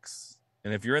in the mix.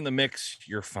 And if you're in the mix,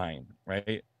 you're fine.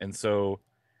 Right. And so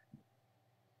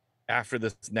after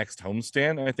this next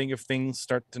homestand, I think if things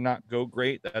start to not go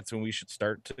great, that's when we should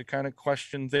start to kind of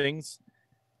question things.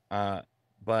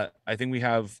 But I think we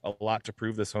have a lot to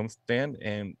prove this homestand.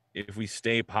 And if we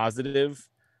stay positive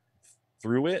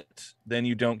through it, then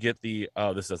you don't get the,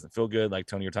 oh, this doesn't feel good. Like,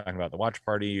 Tony, you're talking about the watch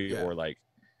party, or like,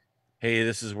 hey,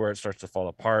 this is where it starts to fall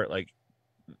apart. Like,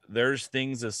 there's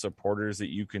things as supporters that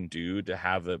you can do to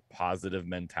have a positive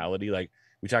mentality. Like,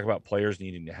 we talk about players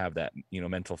needing to have that, you know,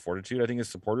 mental fortitude. I think as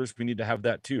supporters, we need to have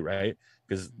that too, right?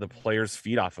 Because the players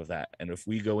feed off of that. And if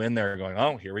we go in there going,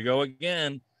 oh, here we go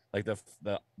again, like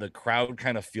the crowd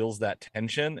kind of feels that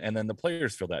tension, and then the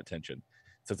players feel that tension.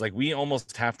 So it's like, we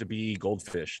almost have to be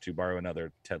goldfish, to borrow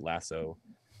another Ted Lasso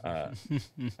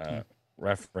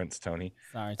reference, Tony.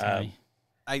 Sorry, Tony.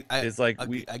 It's like,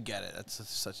 I get it. That's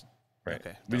such right.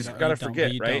 Okay. We just gotta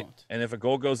forget, right? Don't. And if a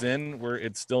goal goes in,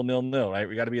 it's still 0-0, right?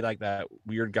 We got to be like that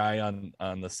weird guy on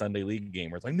the Sunday league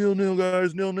game where it's like 0-0,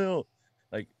 guys, 0-0.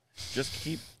 Like, just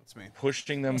keep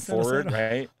pushing them forward,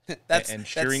 right? and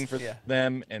cheering for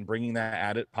them and bringing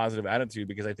that positive attitude,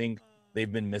 because I think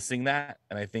they've been missing that,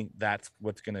 and I think that's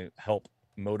what's going to help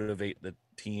motivate the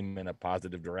team in a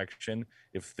positive direction.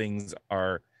 If things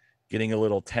are getting a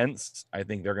little tense, I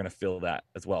think they're going to feel that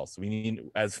as well. So we need,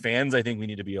 as fans, I think we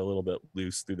need to be a little bit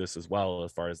loose through this as well,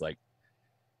 as far as like,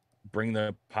 bring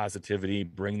the positivity,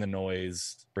 bring the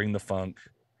noise, bring the funk,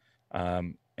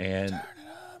 and turn it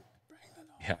up, bring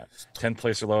the noise. 10th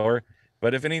place or lower.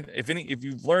 But if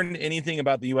you've learned anything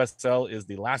about the USL, is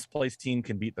the last place team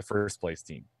can beat the first place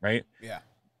team, right? Yeah.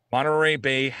 Monterey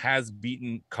Bay has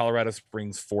beaten Colorado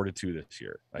Springs 4-2 this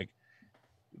year. Like,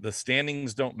 the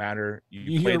standings don't matter.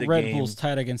 You play hear the Red game. Bulls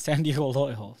tied against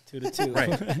SanDiego.Loyal 2-2.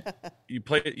 Right.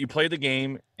 You play the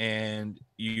game, and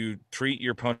you treat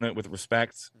your opponent with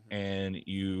respect, and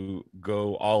you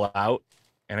go all out.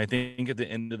 And I think at the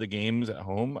end of the games at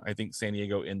home, I think San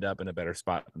Diego end up in a better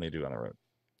spot than they do on the road.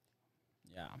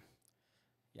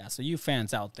 Yeah. So you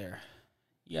fans out there,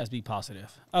 you guys be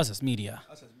positive. Us as media,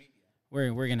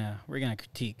 we're gonna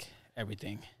critique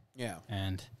everything. Yeah.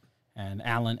 And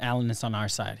Alan is on our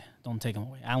side. Don't take him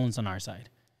away. Alan's on our side.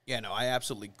 Yeah, no, I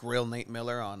absolutely grill Nate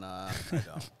Miller on. I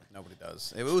don't. Nobody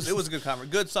does. It was a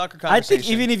good soccer conversation. I think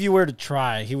even if you were to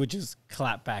try, he would just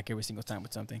clap back every single time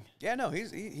with something. Yeah, no,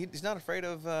 he's not afraid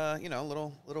of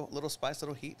little spice,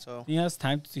 little heat. So he has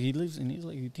time. He lives in East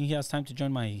Lake. You think he has time to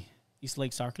join my East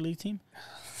Lake Soccer League team?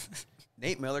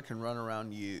 Nate Miller can run around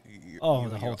the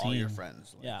whole team, all your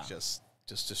friends. Like, just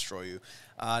destroy you.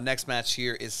 Next match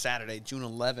here is Saturday, June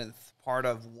 11th. Part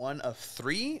of one of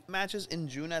 3 matches in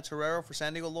June at Torero for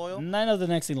San Diego Loyal. 9 of the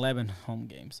next 11 home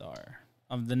games are.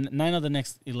 9 of the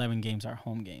next 11 games are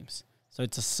home games. So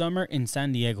it's a summer in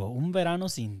San Diego. Un verano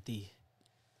sin ti.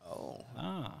 Oh.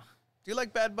 Ah. Do you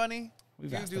like Bad Bunny? Do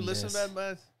you listen to Bad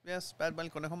Bunny? Yes, Bad Bunny,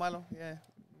 Conejo Malo. Yeah.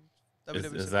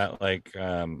 Is that like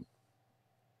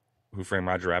Who Framed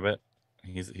Roger Rabbit?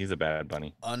 He's a Bad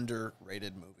Bunny.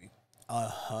 Underrated movie.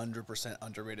 100%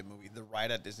 underrated movie. The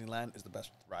ride at Disneyland is the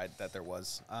best ride that there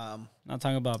was. Not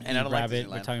talking about Rabbit.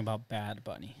 We're talking about Bad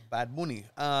Bunny. Bad Bunny.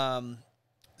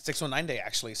 619 Day,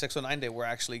 actually. 619 Day, we're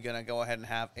actually going to go ahead and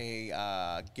have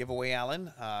a giveaway,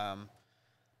 Alan.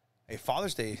 A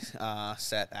Father's Day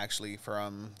set, actually,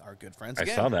 from our good friends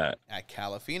again. I saw that. At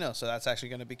Calafino. So that's actually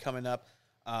going to be coming up.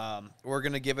 We're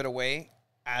going to give it away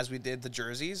as we did the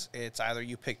jerseys. It's either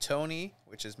you pick Tony,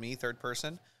 which is me, third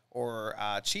person, or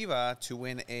Chiva to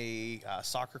win a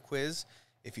soccer quiz.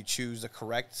 If you choose the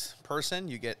correct person,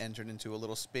 you get entered into a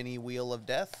little spinny wheel of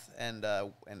death and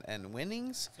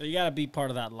winnings. So you got to be part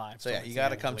of that live. So yeah, you got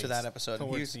to come to that episode.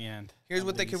 Towards the end. Here's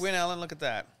what they could win, Alan. Look at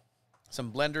that.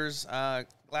 Some blenders,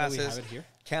 glasses. We have it here?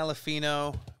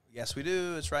 Calafino. Yes, we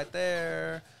do. It's right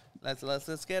there.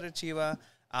 Let's get it, Chiva.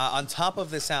 On top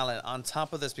of this, Alan,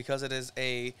 because it is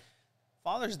a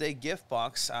Father's Day gift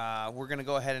box, we're going to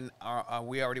go ahead and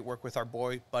we already work with our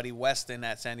boy, Buddy Weston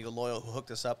at San Diego Loyal, who hooked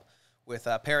us up with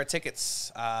a pair of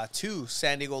tickets to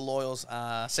San Diego Loyal's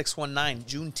 619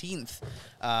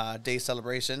 Juneteenth Day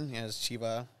celebration. As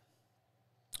Chiva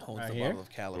holds the bottle of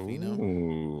Calafino.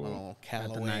 Ooh.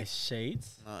 Got the nice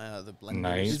shades. The blenders.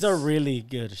 Nice. These are really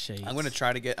good shades. I'm going to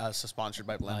try to get us sponsored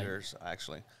by blenders,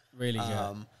 actually. Really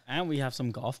good. And we have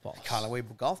some golf balls. Callaway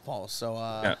golf balls. So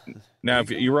now,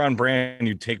 if you were on brand,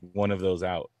 you'd take one of those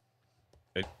out.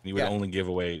 You would only give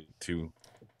away 2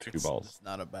 2 balls. It's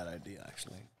not a bad idea,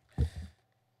 actually.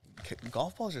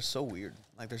 Golf balls are so weird.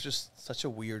 Like, there's just such a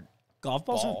weird Golf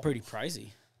balls ball. are pretty pricey.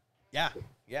 Yeah.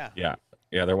 Yeah,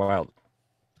 they're wild.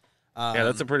 Yeah,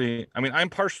 that's a pretty. I mean, I'm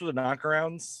partial to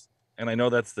knockarounds, and I know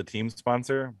that's the team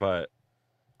sponsor, but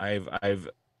I've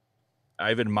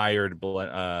admired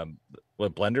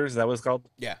what blenders, is that what it's called?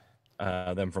 Yeah.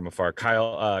 Them from afar.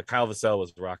 Kyle Vassell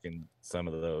was rocking some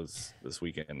of those this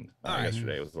weekend.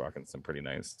 Yesterday was rocking some pretty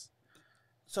nice.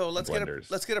 So let's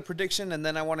blenders. get a prediction, and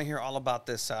then I want to hear all about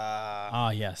this.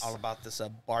 Yes. All about this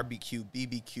barbecue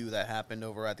BBQ that happened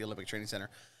over at the Olympic Training Center.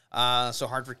 So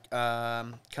Hartford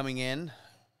coming in,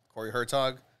 Corey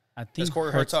Hertog. I think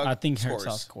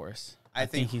Hertog scores. I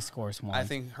think he scores one. I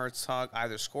think Hertog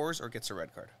either scores or gets a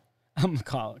red card.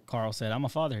 Carl said, "I'm a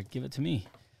father. Give it to me."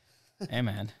 Hey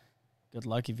man, good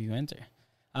luck if you enter.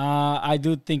 I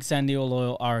do think SanDiego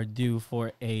Loyal are due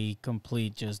for a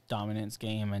complete just dominance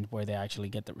game and where they actually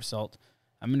get the result.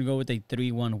 I'm going to go with a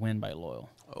 3-1 win by Loyal.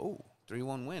 Oh,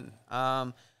 3-1 win.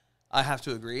 I have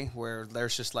to agree where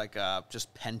there's just like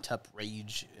just pent-up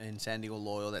rage in SanDiego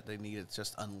Loyal that they need to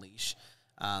just unleash.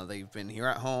 They've been here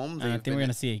at home. I think we're going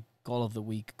to see a goal of the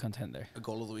week contender. A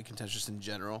goal of the week contender just in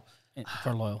general.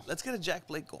 For Loyal. Let's get a Jack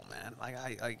Blake goal, man.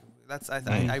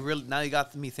 I really, now you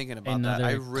got me thinking about another that.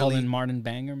 I really Colin Martin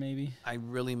banger, maybe. I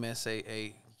really miss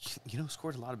a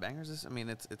scored a lot of bangers.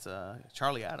 It's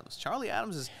Charlie Adams. Charlie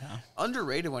Adams is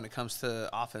underrated when it comes to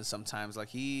offense. Sometimes, like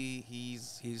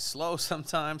he's slow.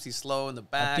 Sometimes he's slow in the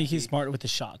back. I think he's smart with the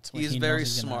shots. He's very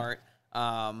smart.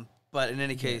 But in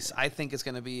any case, I think it's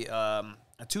going to be a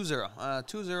 2-0.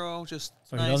 2-0, just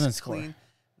so nice, he doesn't clean.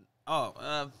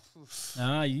 Score.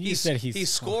 You said he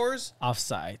scores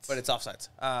offsides, but it's offsides.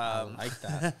 I like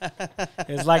that.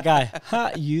 It's like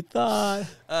you thought.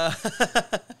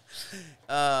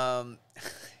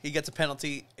 He gets a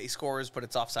penalty, he scores, but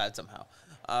it's offside somehow.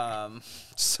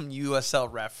 Some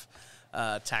USL ref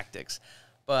tactics.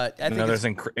 But I think there's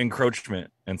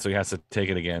encroachment, and so he has to take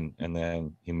it again, and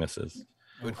then he misses.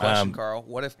 Good question, Carl.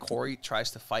 What if Corey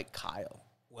tries to fight Kyle?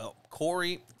 Well,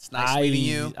 Corey, it's nice meeting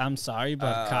you. I'm sorry,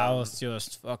 but Kyle's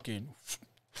just fucking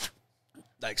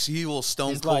like he will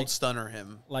stone cold stunner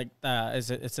him. Like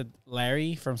it's a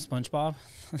Larry from SpongeBob.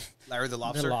 Larry the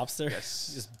lobster. The lobster.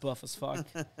 Yes. Just buff as fuck.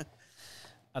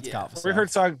 That's Corey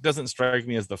Hertog doesn't strike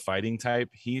me as the fighting type.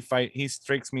 He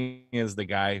strikes me as the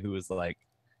guy who is like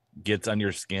gets on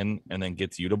your skin and then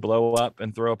gets you to blow up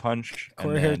and throw a punch.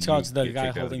 Corey Hertog's the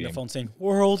guy holding the phone saying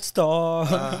 "World Star."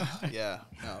 Yeah,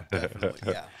 no,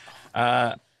 definitely,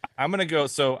 yeah. I'm gonna go.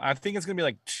 So I think it's gonna be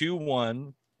like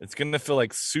 2-1. It's gonna feel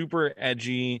like super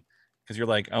edgy because you're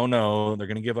like, oh no, they're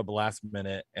gonna give up last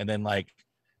minute, and then like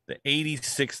the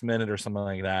 86th minute or something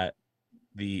like that,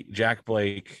 the Jack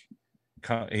Blake,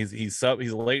 he's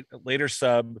later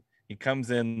sub. He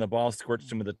comes in, the ball squirts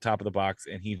him at the top of the box,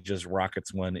 and he just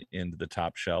rockets one into the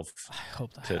top shelf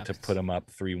to put him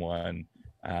up 3-1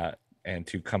 and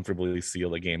to comfortably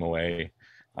seal the game away.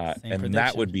 And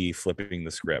that would be flipping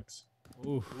the script.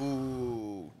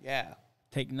 Ooh, yeah.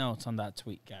 Take notes on that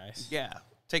tweet, guys. Yeah,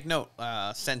 take note.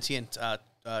 Sentient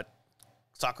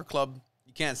soccer club.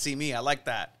 You can't see me. I like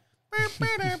that.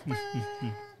 Here,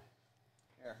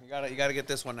 you gotta get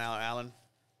this one now, Alan.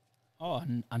 Oh,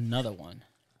 another one.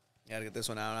 You gotta get this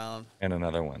one out, Alan. And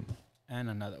another one. And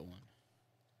another one.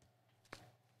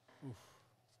 Oof.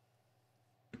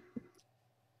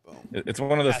 Boom. It's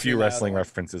one of the few wrestling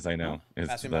references I know.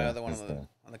 Pass me my other one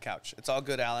on the couch. It's all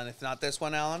good, Alan. If not this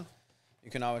one, Alan,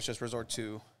 you can always just resort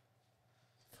to.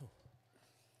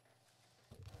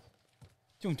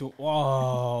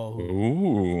 Whoa.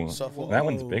 Ooh. Shuffle. That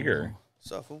one's bigger.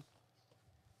 Shuffle.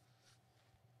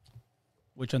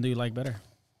 Which one do you like better?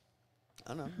 I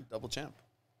don't know. Double champ.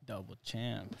 Double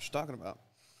champ. What you talking about?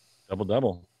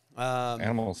 Double.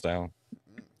 Animal style.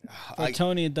 For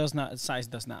Tony, size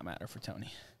does not matter for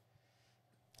Tony.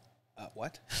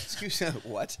 What? Excuse me.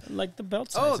 What? Like the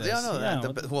belt sizes. Oh, yeah,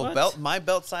 no. My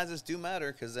belt sizes do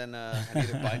matter because then I need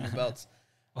to buy new belts.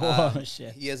 Oh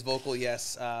shit. He is vocal.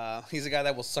 Yes. He's a guy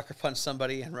that will sucker punch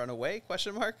somebody and run away?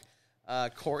 Question mark.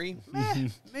 Corey,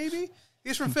 maybe.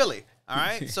 He's from Philly. All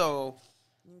right. So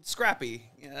scrappy.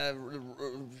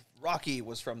 Rocky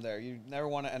was from there. You never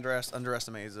want to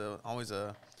underestimate. He's always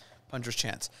a puncher's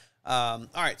chance. All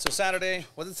right. So Saturday.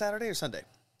 Was it Saturday or Sunday?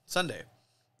 Sunday.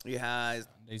 You had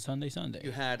Sunday.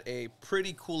 You had a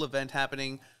pretty cool event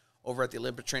happening over at the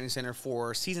Olympic Training Center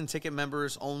for season ticket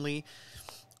members only.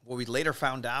 What we later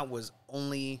found out was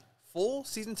only full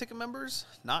season ticket members,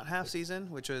 not half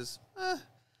season, which was,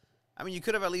 I mean, you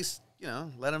could have at least,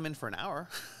 let them in for an hour.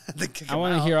 I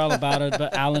want to hear all about it,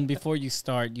 but Alan, before you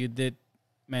start, you did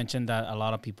mentioned that a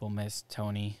lot of people miss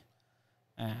Tony,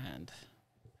 and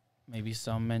maybe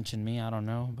some mentioned me. I don't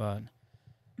know, but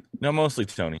No, mostly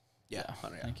Tony. Yeah,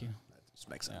 thank you. That just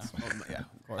makes sense. Yeah,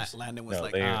 of course. Landon was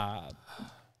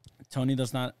Tony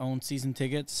does not own season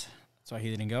tickets, that's why he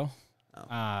didn't go. Oh.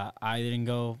 I didn't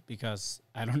go because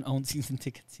I don't own season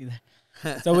tickets either.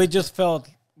 So we just felt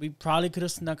we probably could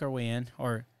have snuck our way in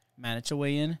or managed a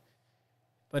way in,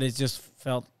 but it just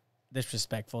felt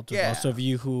disrespectful to those of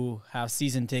you who have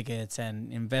season tickets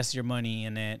and invest your money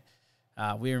in it.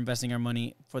 We're investing our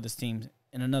money for this team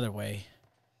in another way.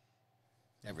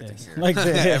 Everything here. Like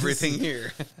this. Everything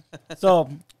here. So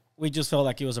we just felt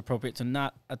like it was appropriate to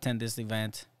not attend this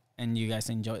event, and you guys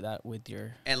enjoy that with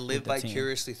your and live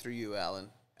vicariously through you, Alan.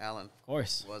 Alan, of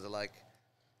course. Was it like?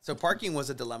 So parking was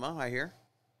a dilemma, I hear.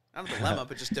 Not a dilemma,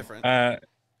 but just different.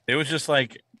 It was just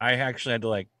like I actually had to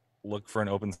like look for an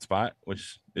open spot,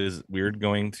 which is weird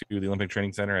going to the Olympic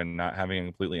Training Center and not having a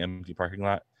completely empty parking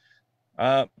lot.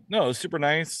 No, it was super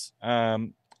nice.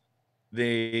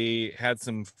 They had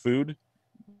some food.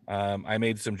 I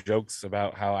made some jokes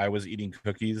about how I was eating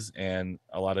cookies, and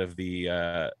a lot of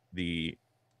the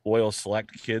Loyal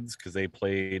Select kids, because they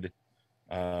played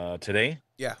today.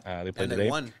 Yeah, they played and today.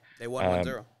 They won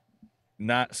 1-0.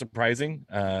 Not surprising.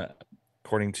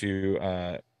 According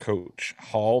to Coach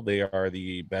Hall, they are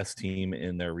the best team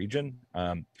in their region.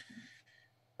 I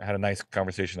had a nice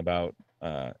conversation about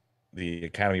the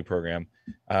academy program,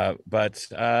 but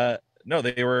no,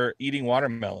 they were eating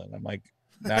watermelon. I'm like,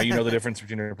 now you know the difference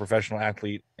between a professional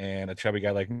athlete and a chubby guy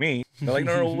like me. They're like,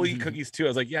 no, we'll eat cookies too. I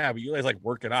was like, yeah, but you guys like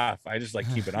work it off. I just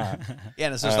like keep it on. Yeah,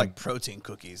 and it's just like protein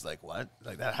cookies. Like what?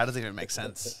 Like that? How does it even make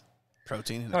sense?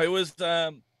 Protein? No, it was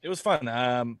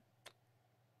fun.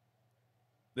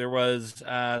 There was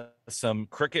some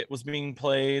cricket was being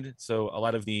played, so a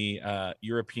lot of the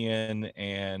European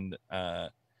and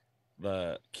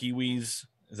the Kiwis,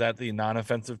 is that the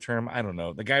non-offensive term? I don't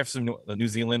know. The guy from New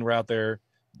Zealand were out there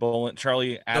bowling.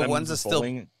 Charlie Adams. The ones that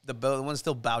bowling. the ones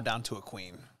still bow down to a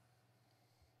queen.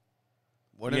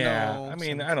 Yeah, I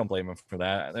mean, I don't blame them for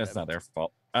that. That's not their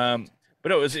fault. But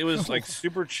no, it was like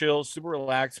super chill, super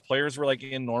relaxed. Players were like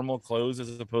in normal clothes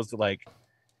as opposed to like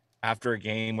after a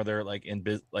game where they're like in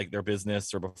like their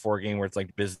business, or before a game where it's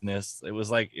like business. It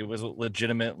was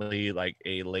legitimately like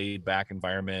a laid back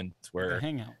environment where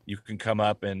you can come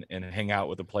up and hang out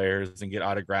with the players and get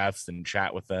autographs and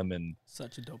chat with them. And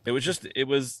such a dope. It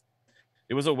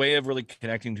was a way of really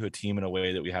connecting to a team in a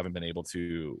way that we haven't been able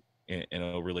to in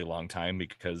a really long time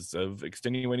because of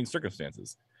extenuating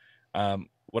circumstances.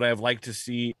 What I've liked to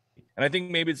see, and I think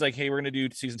maybe it's like, hey, we're going to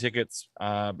do season tickets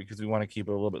because we want to keep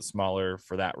it a little bit smaller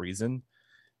for that reason.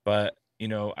 But, you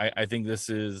know, I think this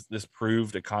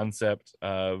proved a concept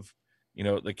of, you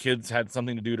know, the kids had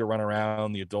something to do to run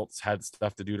around. The adults had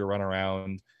stuff to do to run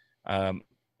around. And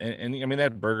I mean, they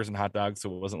had burgers and hot dogs,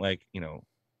 so it wasn't like, you know,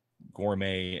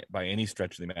 gourmet by any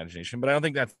stretch of the imagination. But I don't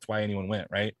think that's why anyone went,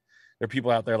 right? There are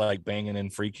people out there like banging in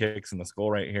free kicks in the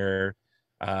skull right here.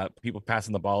 People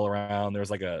passing the ball around. There was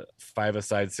like a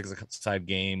 5-a-side, 6-a-side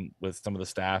game with some of the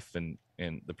staff and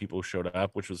the people who showed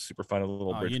up, which was super fun. A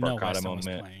little Bridge Barcata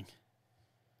moment.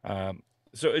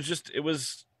 So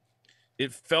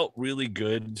it felt really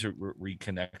good to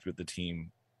reconnect with the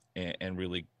team and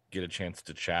really get a chance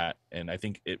to chat. And I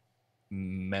think it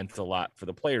meant a lot for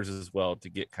the players as well to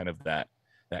get kind of that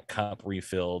cup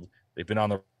refilled. They've been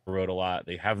on the road a lot.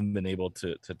 They haven't been able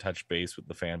to touch base with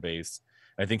the fan base.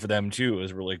 I think for them too, it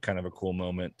was really kind of a cool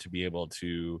moment to be able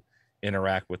to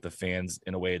interact with the fans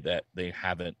in a way that they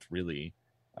haven't really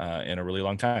in a really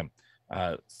long time.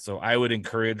 So I would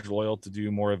encourage Loyal to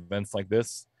do more events like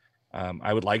this.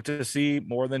 I would like to see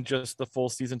more than just the full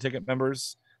season ticket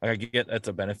members. Like I get that's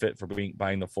a benefit for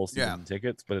buying the full season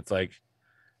tickets, but it's like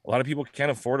a lot of people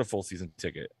can't afford a full season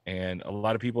ticket, and a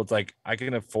lot of people it's like I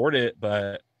can afford it,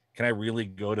 but can I really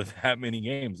go to that many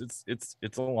games?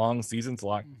 It's a long season. It's a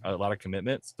lot of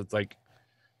commitments. So it's like,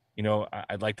 you know,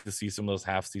 I'd like to see some of those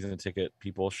half season ticket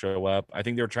people show up. I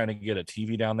think they were trying to get a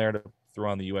TV down there to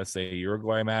throw on the USA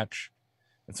Uruguay match.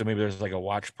 And so maybe there's like a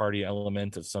watch party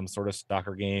element of some sort of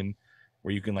soccer game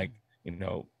where you can like, you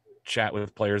know, chat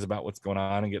with players about what's going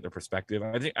on and get their perspective.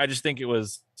 I just think it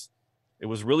was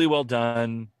really well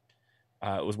done.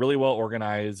 It was really well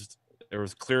organized. There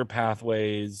was clear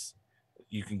pathways.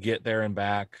 You can get there and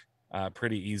back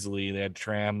pretty easily. They had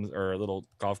trams or little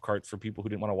golf carts for people who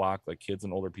didn't want to walk, like kids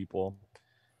and older people.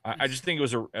 I just think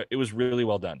it was really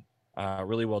well done,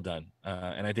 really well done.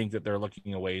 And I think that they're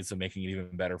looking at ways of making it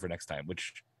even better for next time,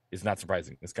 which is not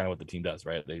surprising. It's kind of what the team does,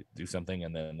 right? They do something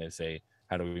and then they say,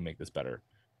 how do we make this better?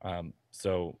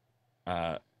 So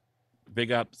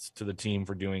big ups to the team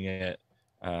for doing it.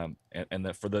 and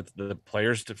for the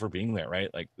players for being there, right?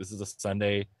 Like this is a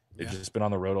Sunday. They've just been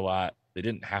on the road a lot. They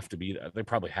didn't have to be there. They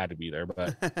probably had to be there,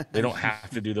 but they don't have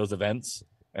to do those events.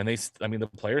 And the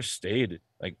players stayed.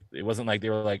 Like it wasn't like they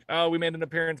were like, oh, we made an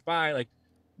appearance. Bye. Like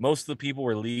most of the people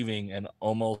were leaving, and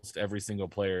almost every single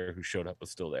player who showed up was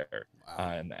still there.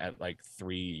 Wow. And at like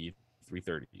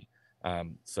 3:30.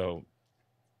 So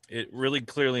it really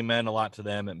clearly meant a lot to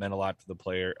them. It meant a lot to the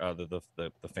player, the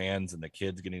fans, and the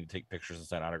kids getting to take pictures and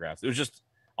sign autographs. It was just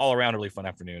all around a really fun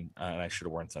afternoon, and I should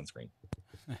have worn sunscreen.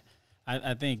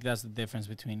 I think that's the difference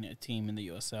between a team in the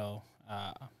USL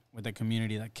with a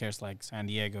community that cares like San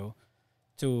Diego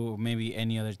to maybe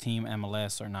any other team,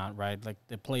 MLS or not, right? Like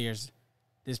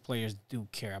these players do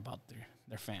care about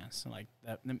their fans. Like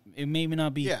that, it may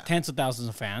not be tens of thousands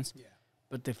of fans,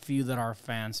 but the few that are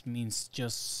fans means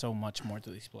just so much more to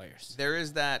these players. There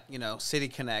is that, city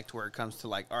connect where it comes to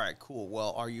like, all right, cool.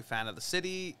 Well, are you a fan of the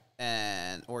city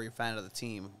or are you a fan of the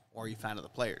team or are you a fan of the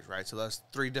players, right? So that's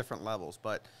 3 different levels.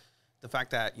 But the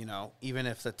fact that, even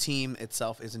if the team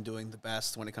itself isn't doing the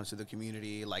best when it comes to the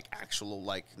community, like actual,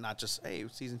 like not just, hey,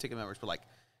 season ticket members, but like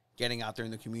getting out there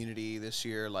in the community this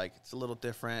year, like it's a little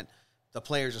different. The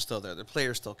players are still there. The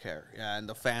players still care. Yeah, and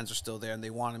the fans are still there, and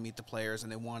they want to meet the players,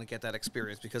 and they want to get that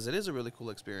experience because it is a really cool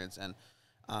experience. And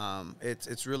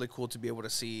it's really cool to be able to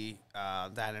see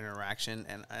that interaction.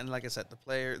 And like I said,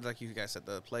 like you guys said,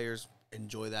 the players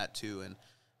enjoy that too. And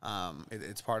I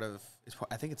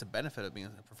think it's a benefit of being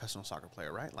a professional soccer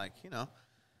player, right? Like,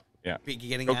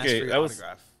 getting asked for your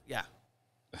autograph. Yeah.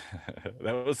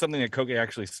 That was something that Koke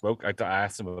actually spoke. I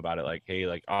asked him about it. Like, hey,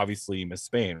 like obviously you miss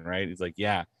Spain, right? He's like,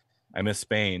 yeah, I miss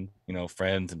Spain,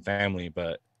 friends and family,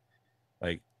 but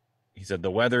like he said,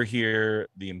 the weather here,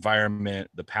 the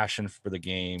environment, the passion for the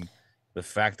game, the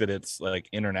fact that it's like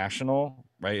international,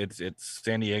 right? It's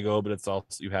San Diego, but it's also,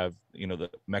 you have, the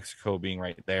Mexico being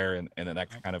right there and then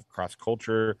that kind of cross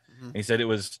culture. Mm-hmm. And he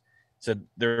said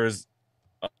there's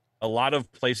a lot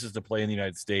of places to play in the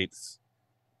United States,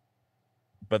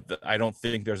 but I don't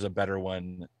think there's a better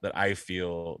one that I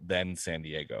feel than San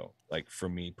Diego. Like for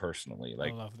me personally,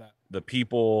 like I love that. The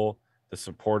people, the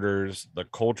supporters, the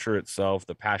culture itself,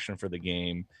 the passion for the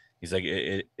game. He's like,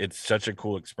 it's such a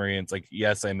cool experience. Like,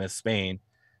 yes, I miss Spain,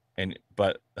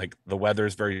 but like the weather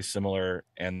is very similar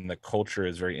and the culture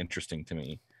is very interesting to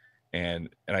me. And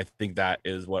I think that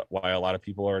is why a lot of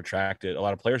people are attracted. A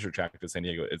lot of players are attracted to San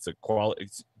Diego. It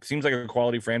seems like a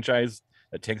quality franchise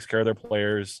that takes care of their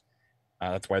players.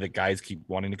 That's why the guys keep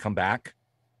wanting to come back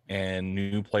and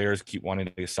new players keep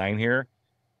wanting to sign here,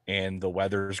 and the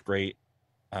weather's great.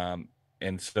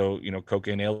 And so,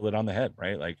 Koke nailed it on the head,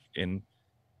 right? Like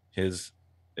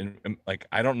like,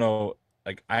 I don't know,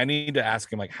 like I need to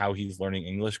ask him like how he's learning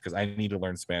English because I need to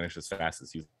learn Spanish as fast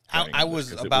as he's I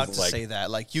was about to say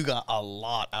that. Like, you got a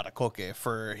lot out of Koke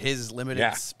for his limited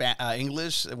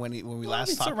English when we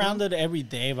last talked. Surrounded every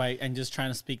day and just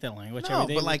trying to speak that language every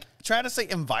day. But like, try to say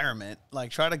environment.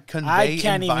 Like, try to convey I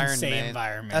can't even say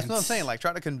environment. That's what I'm saying. Like,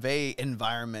 try to convey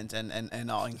environment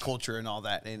and all, and culture and all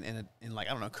that in like,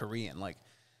 I don't know, Korean. Like,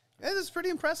 it's pretty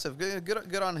impressive.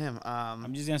 Good on him.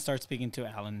 I'm just gonna start speaking to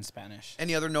Alan in Spanish.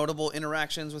 Any other notable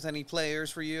interactions with any players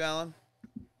for you, Alan?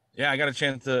 Yeah, I got a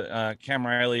chance to Cam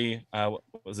Riley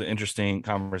was an interesting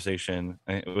conversation.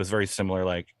 It was very similar.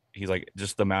 Like, he's like,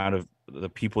 just the amount of the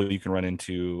people you can run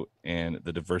into and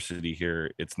the diversity here.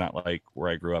 It's not like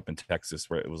where I grew up in Texas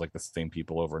where it was like the same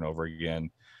people over and over again.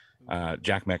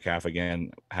 Jack Metcalf,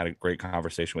 again, had a great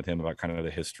conversation with him about kind of the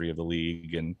history of the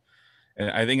league. And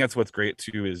I think that's what's great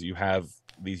too, is you have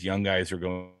these young guys who are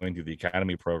going through the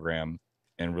academy program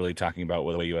and really talking about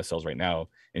what the way USL is right now.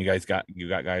 And you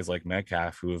got guys like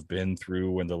Metcalf who have been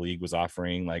through when the league was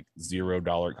offering like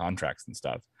 $0 contracts and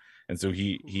stuff. And so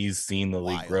he's seen the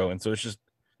league grow. And so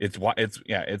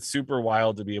it's super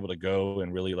wild to be able to go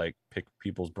and really like pick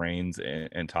people's brains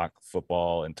and talk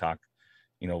football and talk,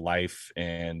 life.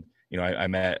 And, I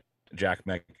met Jack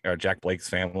Blake's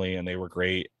family and they were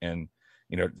great. And,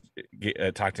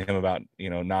 talk to him about,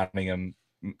 Nottingham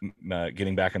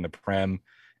getting back in the Prem.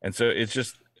 And so it's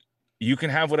just, you can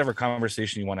have whatever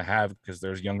conversation you want to have because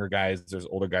there's younger guys, there's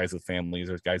older guys with families,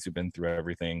 there's guys who've been through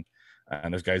everything,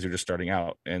 and there's guys who are just starting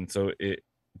out. And so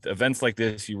events like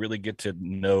this, you really get to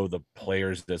know the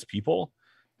players as people.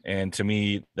 And to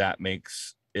me, that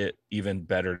makes it even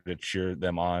better to cheer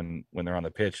them on when they're on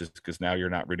the pitch, is because now you're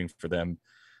not rooting for them,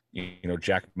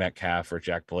 Jack Metcalf or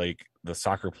Jack Blake, the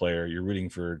soccer player. You're rooting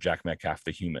for Jack Metcalf,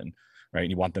 the human, right?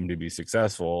 And you want them to be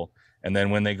successful. And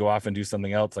then when they go off and do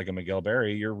something else like a Miguel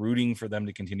Berry, you're rooting for them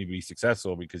to continue to be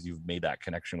successful because you've made that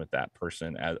connection with that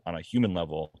person on a human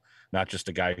level, not just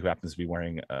a guy who happens to be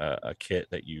wearing a kit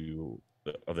that you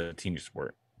the team you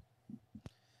support.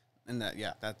 And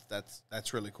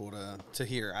that's really cool to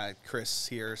hear. Chris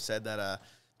here said that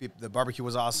the barbecue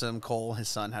was awesome. Cole, his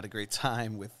son, had a great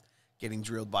time with getting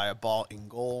drilled by a ball in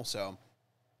goal. So,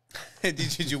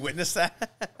 did you witness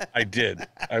that? I did.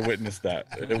 I witnessed that.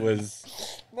 It was,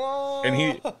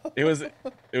 and it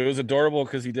was adorable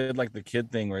because he did like the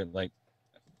kid thing where like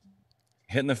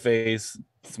hit in the face,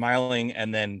 smiling,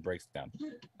 and then breaks down.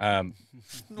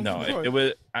 No, it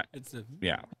was.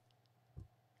 Yeah.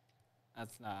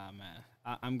 That's man.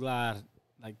 I'm glad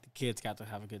like the kids got to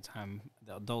have a good time.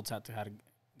 The adults got to have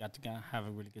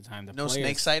a really good time. No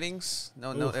snake sightings.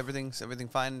 No, everything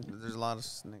fine. There's a lot of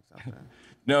snakes out there.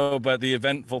 No, but the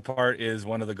eventful part is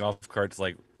one of the golf carts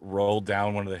like rolled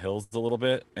down one of the hills a little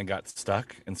bit and got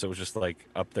stuck, and so it was just like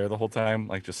up there the whole time,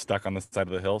 like just stuck on the side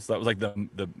of the hill. So that was like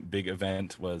the big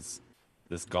event was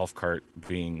this golf cart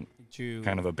being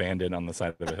kind of abandoned on the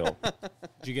side of the hill.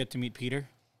 Did you get to meet Peter?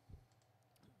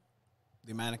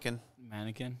 The mannequin.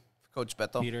 Coach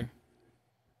Beto. Peter.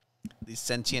 The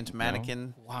sentient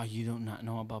mannequin. No. Wow, you do not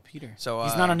know about Peter. So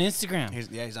he's not on Instagram. He's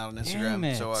not on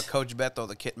Instagram. So Coach Beto,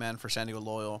 the kit man for SanDiego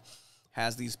Loyal,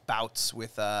 has these bouts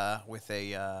with a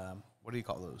what do you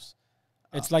call those?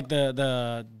 It's like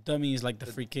the dummies, like the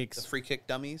free kicks. The free kick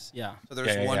dummies. Yeah. So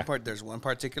there's one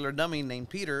particular dummy named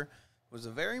Peter, was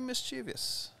very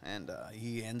mischievous, and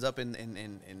he ends up in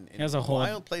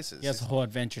wild places. He has a whole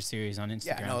adventure series on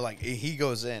Instagram. Yeah, no, like he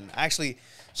goes in. Actually,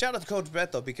 shout out to Coach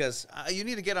Beto because you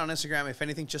need to get on Instagram, if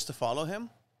anything, just to follow him.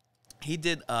 He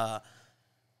did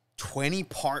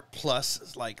 20-part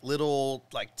plus like little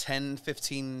like 10,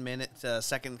 15 minute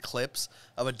second clips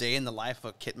of a day in the life of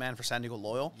a kit man for SanDiego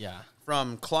Loyal. Yeah.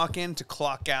 From clock in to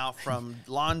clock out, from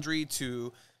laundry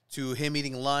to him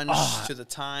eating lunch, to the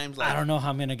times. Like, I don't know how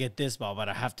I'm going to get this ball, but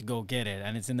I have to go get it.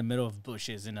 And it's in the middle of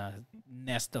bushes in a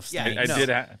nest of snakes.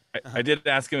 I did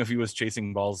ask him if he was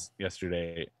chasing balls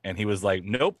yesterday, and he was like,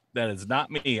 nope, that is not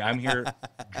me. I'm here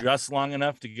just long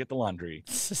enough to get the laundry.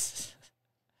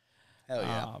 Hell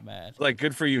yeah. Oh, man. Like,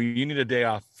 good for you. You need a day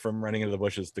off from running into the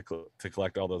bushes to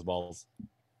collect all those balls.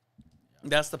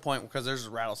 That's the point, because there's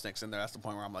rattlesnakes in there. That's the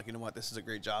point where I'm like, you know what? This is a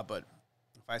great job, but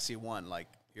if I see one, like,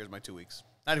 here's my 2 weeks.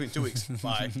 Not even 2 weeks.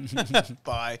 Bye.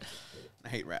 Bye.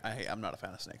 I'm not a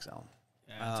fan of snakes, Alan.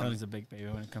 Yeah, Tony's a big baby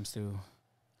when it comes to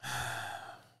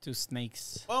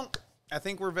snakes. Well, I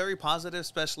think we're very positive,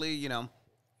 especially,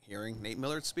 hearing Nate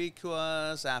Millard speak to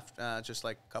us after just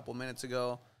like a couple minutes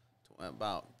ago,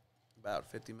 about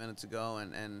 50 minutes ago,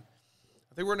 and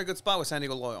I think we're in a good spot with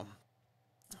SanDiego Loyal.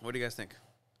 What do you guys think?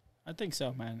 I think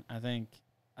so, man. I think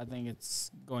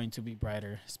it's going to be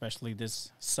brighter, especially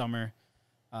this summer.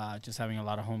 Just having a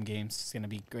lot of home games. It's going to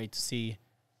be great to see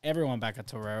everyone back at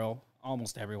Torero.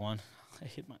 Almost everyone. I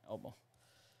hit my elbow.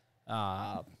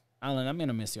 Alan, I'm going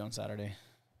to miss you on Saturday.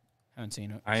 Haven't seen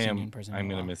you in person. I'm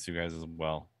going to miss you guys as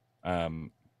well.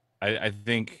 I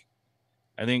think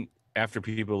after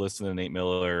people listen to Nate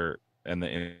Miller and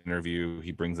the interview,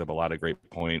 he brings up a lot of great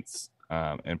points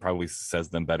and probably says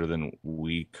them better than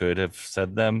we could have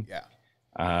said them.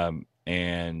 Yeah.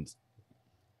 And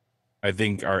I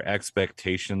think our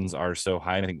expectations are so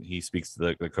high. And I think he speaks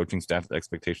to the coaching staff. The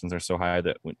expectations are so high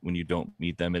that when you don't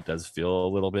meet them, it does feel a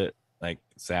little bit like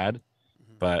sad.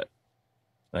 Mm-hmm. But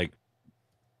like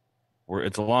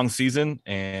it's a long season,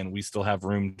 and we still have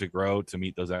room to grow to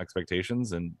meet those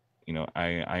expectations. And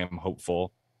I am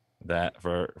hopeful that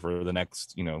for the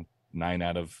next 9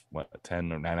 out of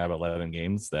 10 or 9 out of 11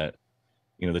 games that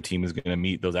the team is going to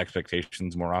meet those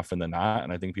expectations more often than not.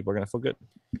 And I think people are going to feel good.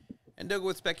 And don't go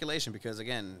with speculation, because,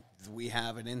 again, we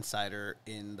have an insider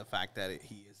in the fact that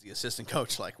he is the assistant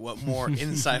coach. Like, what more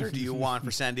insider do you want for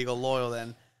SanDiego Loyal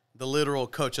than the literal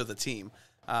coach of the team,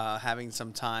 having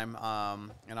some time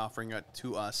and offering it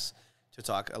to us to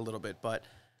talk a little bit. But,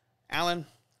 Alan,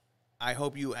 I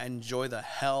hope you enjoy the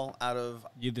hell out of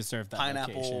you deserve that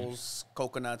pineapples, vacation.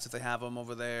 Coconuts if they have them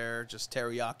over there, just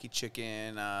teriyaki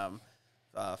chicken,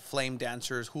 flame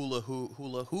dancers, hula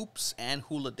hoops, and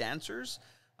hula dancers.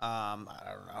 I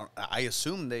don't know. I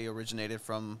assume they originated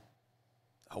from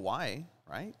Hawaii,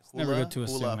 right? It's never good to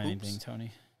assume anything,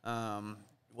 Tony.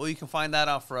 Well, you can find that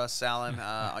out for us, Alan,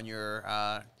 on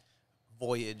your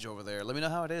voyage over there. Let me know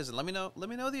how it is, and let me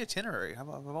know the itinerary. I've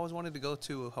always wanted to go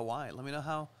to Hawaii. Let me know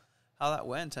how that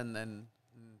went, and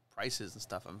prices and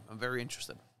stuff. I'm very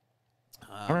interested.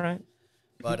 All right.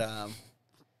 But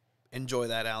enjoy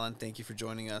that, Alan. Thank you for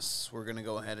joining us. We're gonna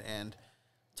go ahead and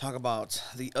talk about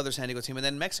the other SanDiego team, and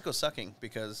then Mexico sucking,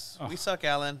 because we suck,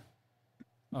 Alan.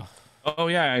 Oh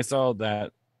yeah, I saw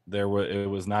that it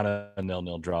was not a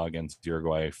 0-0 draw against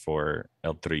Uruguay for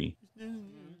El Tri.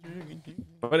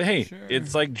 But hey,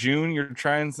 it's like June. You're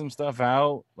trying some stuff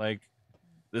out. Like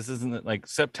this isn't like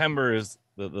September is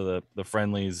the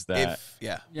friendlies that we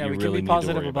really can be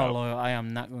positive about loyal. I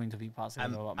am not going to be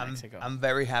positive about Mexico. I'm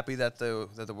very happy that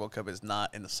the World Cup is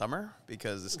not in the summer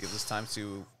because this gives us time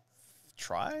to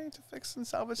try to fix and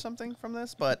salvage something from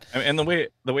this. But and the way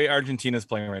Argentina's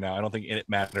playing right now, I don't think it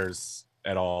matters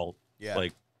at all. Yeah.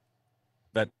 Like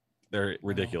that they're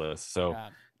ridiculous. So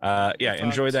Yeah.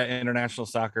 enjoy that international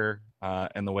soccer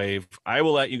and the wave. I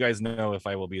will let you guys know if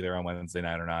I will be there on Wednesday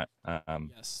night or not.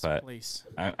 Yes, but please.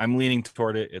 I'm leaning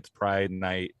toward it. It's Pride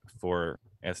night for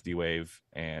SD Wave,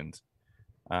 and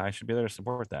I should be there to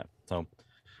support that. So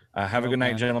have a good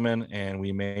night, gentlemen, and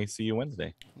we may see you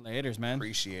Wednesday. Laters, man.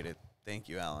 Appreciate it. Thank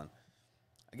you, Alan.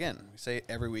 Again, we say it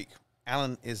every week.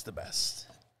 Alan is the best.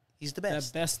 He's the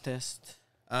best. The bestest.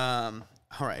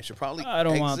 All right, I should probably. I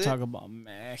don't want to talk about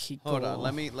Mexico. Hold on,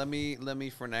 let me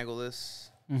finagle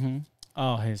this. Mm-hmm.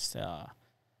 Oh, his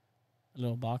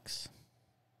little box.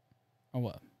 Or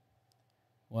what?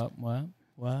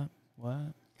 What?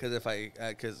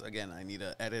 Because again, I need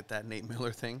to edit that Nate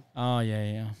Miller thing. Oh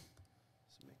yeah.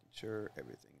 So making sure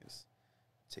everything is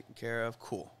taken care of.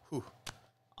 Cool. Whew.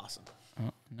 Awesome.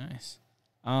 Oh, nice.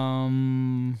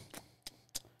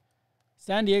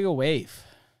 San Diego Wave.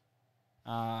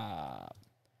 I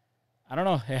don't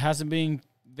know. It hasn't been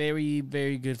very,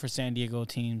 very good for San Diego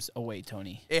teams away,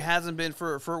 Tony. It hasn't been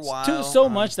for a while. So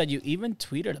much that you even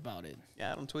tweeted about it.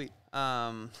 Yeah, I don't tweet.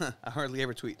 I hardly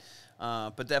ever tweet.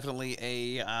 But definitely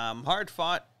a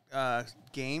hard-fought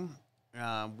game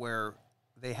where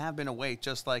they have been away,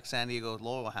 just like San Diego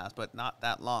Loyal has, but not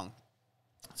that long.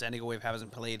 San Diego Wave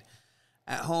hasn't played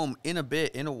at home in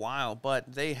a while,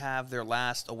 but they have their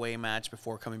last away match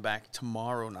before coming back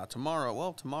tomorrow,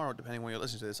 depending when you're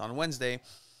listening to this, on Wednesday,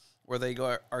 where they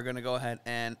are going to go ahead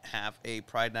and have a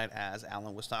Pride Night, as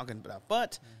Alan was talking about.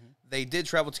 But they did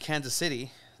travel to Kansas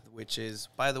City, which is,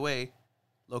 by the way,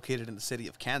 located in the city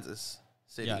of Kansas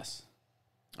City. Yes.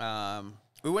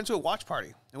 We went to a watch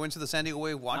party. We went to the San Diego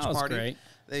Wave watch party. Great.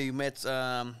 They met.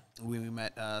 We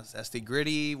met SD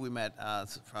Gritty. We met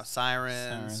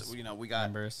Sirens. You know, we got.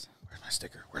 Members. Where's my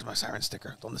sticker? Where's my siren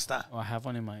sticker? ¿Dónde está? Oh, I have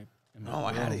one in my. No,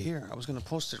 I had it here. I was gonna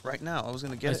post it right now. I was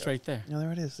gonna get it. It's right there. No,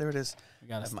 there it is. There it is. We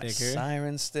got a sticker. My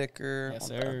siren sticker. Yes,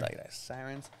 sir.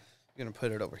 Sirens. I'm gonna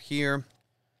put it over here.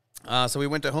 So we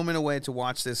went to Home and Away to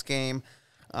watch this game.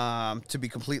 To be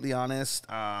completely honest,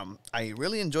 I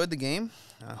really enjoyed the game.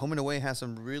 Home and Away has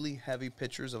some really heavy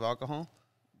pitchers of alcohol.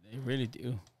 They really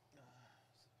do.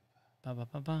 Ba, ba,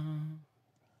 ba, ba.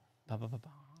 Ba, ba, ba, ba.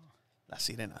 Las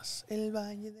Sirenas. El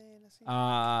Valle de las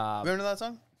Sirenas. Remember that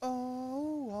song?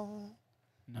 Oh.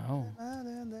 No.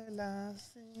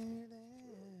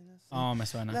 Oh, me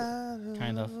suena.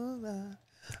 Kind of.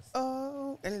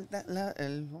 Oh, I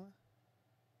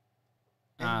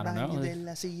don't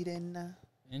know.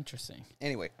 Interesting.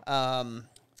 Anyway,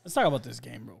 let's talk about this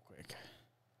game real quick.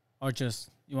 Or just,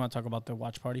 you want to talk about the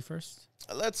watch party first?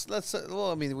 Let's.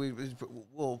 Well, I mean,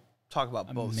 we'll talk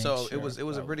about both. So it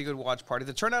was a pretty good watch party.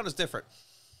 The turnout is different,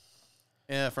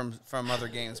 from other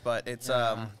games, but it's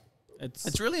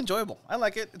really enjoyable. I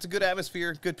like it. It's a good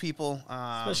atmosphere, good people.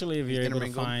 Especially if you're able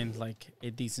to find like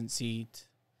a decent seat,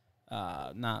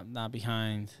 not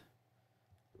behind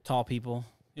tall people.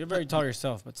 You're very tall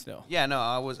yourself, but still. Yeah, no,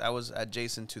 I was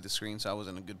adjacent to the screen, so I was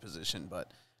in a good position.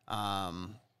 But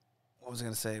what was I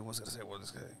gonna say?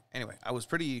 Anyway, I was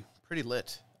pretty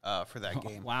lit for that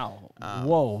game. Wow.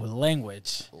 Whoa,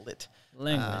 language. Lit.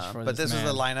 Language for but this man.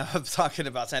 was the lineup of talking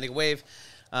about San Diego Wave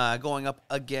going up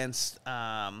against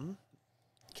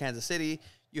Kansas City.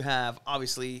 You have,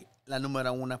 obviously, la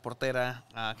número una portera,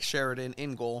 Sheridan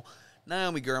in goal,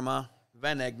 Naomi Girma,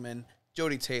 Van Egman,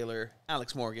 Jody Taylor,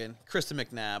 Alex Morgan, Kristen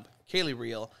McNabb, Kaylee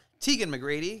Reel, Tegan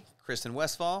McGrady, Kristen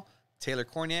Westfall, Taylor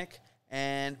Korniak,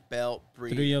 and Belle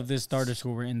Breed. 3 of the starters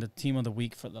who were in the team of the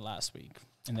week for the last week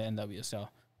in the NWSL.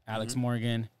 Alex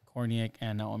Morgan, Korniak,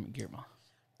 and Naomi Girma.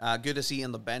 Good to see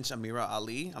on the bench Amira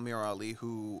Ali,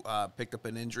 who picked up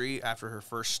an injury after her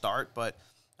first start. But,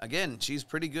 again, she's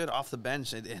pretty good off the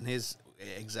bench and is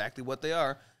exactly what they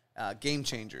are. Game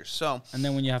changers. So, and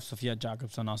then when you have Sofia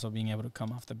Jackobsson also being able to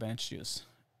come off the bench, just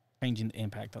changing the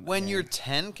impact on the when game. your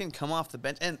 10 can come off the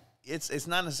bench, and it's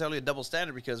not necessarily a double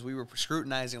standard because we were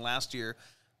scrutinizing last year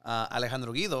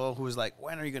Alejandro Guido, who was like,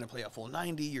 when are you going to play a full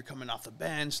 90? You're coming off the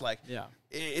bench. Like, yeah,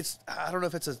 I don't know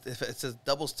if it's a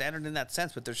double standard in that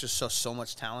sense, but there's just so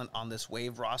much talent on this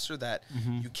Wave roster that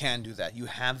you can do that. You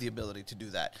have the ability to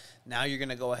do that. Now you're going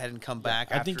to go ahead and come back.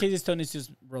 I think KZ Stoney is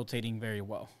just rotating very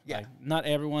well. Yeah. Like, not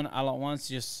everyone all at once,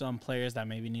 just some players that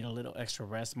maybe need a little extra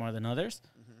rest more than others.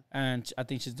 And I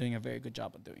think she's doing a very good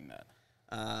job of doing that.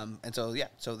 And so,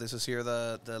 so this is here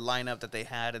the lineup that they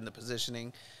had in the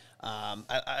positioning.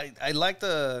 I like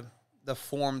the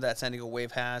form that San Diego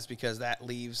Wave has because that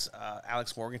leaves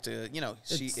Alex Morgan to,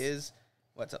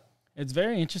 what's up? It's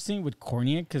very interesting with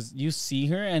Cornier because you see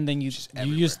her and then you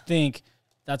just think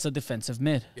that's a defensive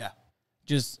mid. Yeah.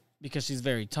 Just because she's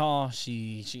very tall,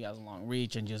 she has a long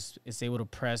reach and just is able to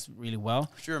press really well.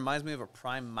 She reminds me of a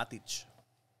prime Matic.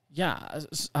 Yeah,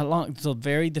 so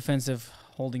very defensive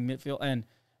holding midfield. And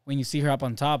when you see her up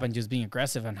on top and just being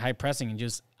aggressive and high pressing and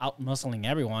just out-muscling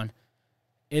everyone,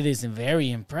 it is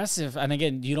very impressive. And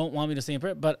again, you don't want me to say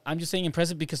impressive, but I'm just saying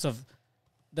impressive because of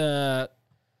the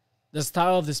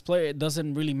style of this player. It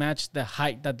doesn't really match the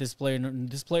height that this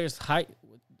player's height,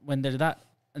 when they're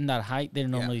in that height, they're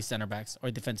normally center backs or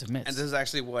defensive mids. And this is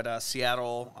actually what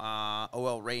Seattle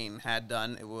OL Reign had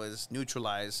done. It was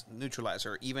neutralize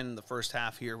her. Even the first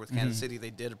half here with Kansas City, they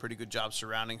did a pretty good job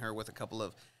surrounding her with a couple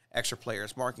of extra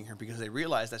players marking her because they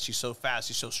realized that she's so fast,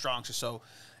 she's so strong, she's so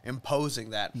imposing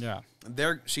that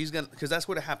she's gonna, because that's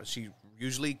what happens. She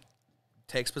usually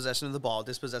takes possession of the ball,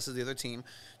 dispossesses the other team,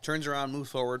 turns around, moves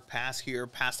forward, pass here,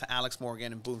 pass to Alex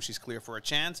Morgan, and boom, she's clear for a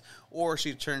chance. Or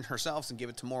she turns herself and give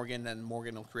it to Morgan, and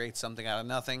Morgan will create something out of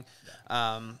nothing.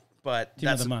 But Team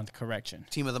of the month, correction.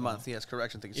 Team of the month, yes,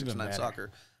 correction. Thank you, 6-9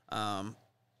 Soccer.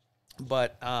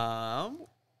 But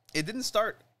it didn't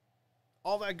start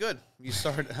all that good. You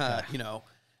start,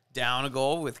 down a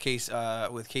goal with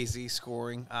KZ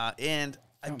scoring, and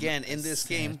again in this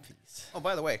game. Oh,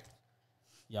 by the way.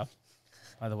 Yep.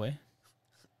 By the way,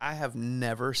 I have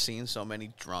never seen so many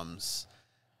drums.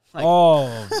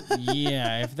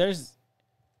 Yeah. If there's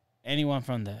anyone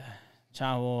from the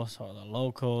Chavos or the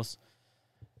locals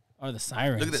or the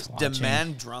Sirens, look at this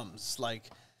demand drums.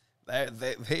 Like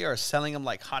they are selling them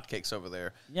like hotcakes over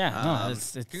there. Yeah,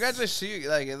 it's congratulations to you.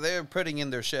 Like they're putting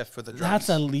in their shift for the drums. That's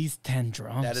at least 10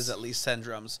 drums. That is at least 10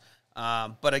 drums.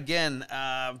 But again,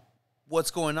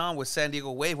 what's going on with San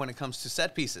Diego Wave when it comes to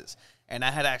set pieces? And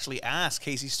I had actually asked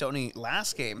Casey Stoney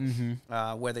last game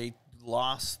where they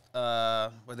lost,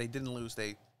 where they didn't lose.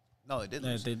 They didn't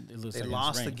lose. They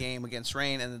lost the game against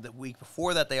Reign, and then the week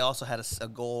before that, they also had a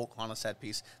goal on a set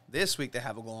piece. This week, they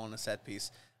have a goal on a set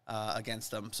piece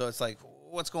against them. So it's like,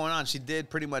 what's going on? She did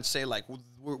pretty much say, like,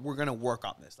 we're going to work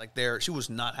on this. Like, she was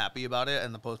not happy about it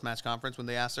in the post-match conference when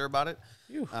they asked her about it.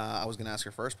 I was going to ask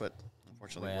her first, but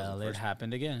unfortunately it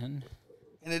happened again.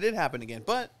 And it did happen again,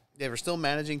 but they were still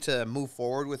managing to move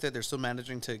forward with it. They're still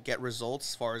managing to get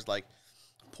results as far as, like,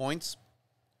 points.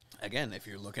 Again, if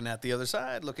you're looking at the other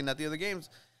side, looking at the other games,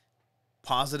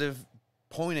 positive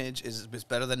pointage is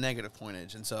better than negative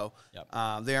pointage. And so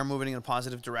they are moving in a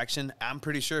positive direction. I'm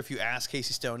pretty sure if you ask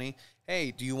Casey Stoney,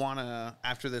 hey, do you want to,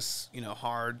 after this,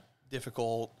 hard,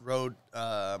 difficult road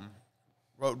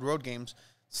games,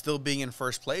 still being in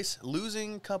first place,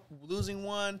 losing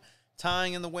one,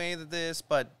 tying in the way that this,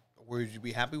 but would you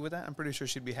be happy with that? I'm pretty sure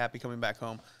she'd be happy coming back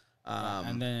home.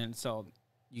 And then, so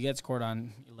you get scored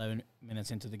on 11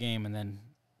 minutes into the game, and then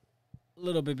a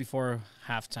little bit before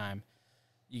halftime,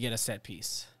 you get a set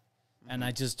piece. And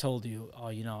I just told you,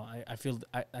 I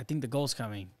think the goal's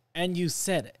coming. And you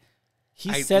said it.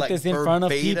 He said this in front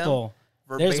of people.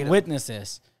 There's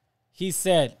witnesses. He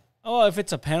said, if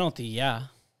it's a penalty, yeah.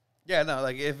 Yeah, no,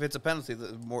 like if it's a penalty,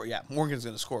 Morgan's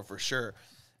going to score for sure.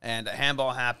 And a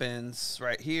handball happens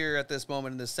right here at this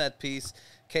moment in the set piece.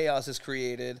 Chaos is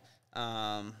created.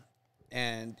 And,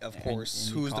 of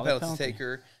course, who's the penalty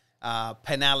taker?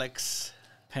 Penalix.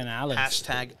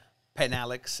 Hashtag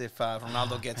Penalix. If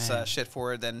Ronaldo gets shit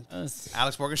for it, then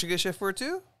Alex Morgan should get shit for it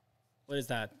too? What is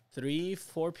that? 3-4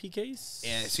 PKs?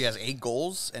 Yeah, she has 8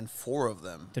 goals and 4 of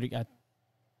them.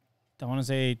 I want to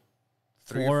say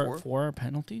 4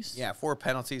 penalties? Yeah, 4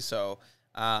 penalties. So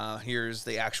here's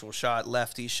the actual shot.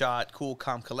 Lefty shot. Cool,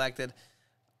 calm, collected.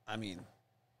 I mean,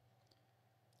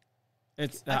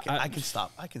 it's I can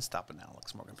stop an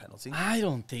Alex Morgan penalty. I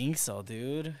don't think so,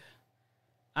 dude.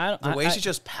 The way she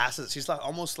just passes, she's like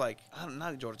almost like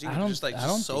not Georgina, just like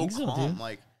just so calm.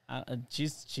 Like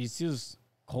she's just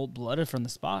cold-blooded from the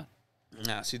spot.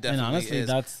 Yeah, she definitely and honestly,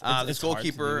 is. This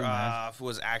goalkeeper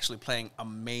was actually playing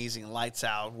amazing, lights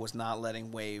out, was not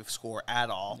letting Wave score at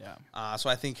all. Yeah. So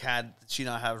I think had she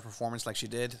not had a performance like she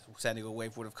did, San Diego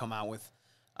Wave would have come out with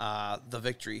the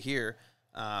victory here.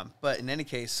 But in any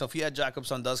case, Sofia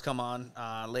Jackobsson does come on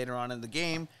later on in the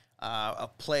game. A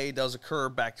play does occur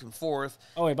back and forth.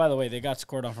 Oh, wait, by the way, they got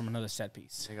scored on from another set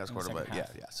piece. They got scored on, but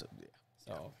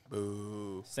So,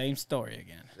 boo. Same story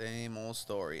again. Same old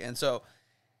story. And so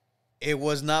it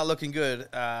was not looking good.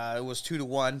 It was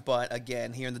 2-1, but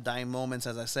again, here in the dying moments,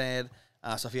 as I said,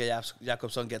 Sofia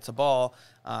Jackobsson gets the ball.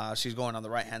 She's going on the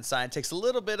right-hand side. Takes a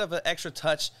little bit of an extra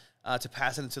touch to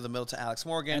pass it into the middle to Alex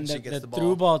Morgan. And she gets the ball.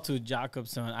 through ball to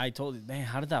Jackobsson. I told you, man,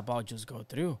 how did that ball just go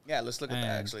through? Yeah, let's look at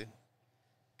that, actually.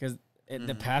 Because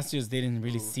the pass just didn't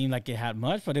really seem like it had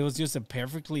much, but it was just a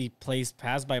perfectly placed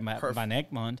pass by Van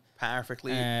Egmond.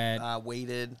 Perfectly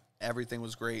weighted. Everything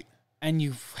was great. And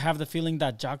you have the feeling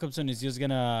that Jackobsson is just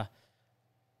going to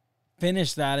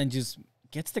finish that and just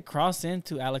gets the cross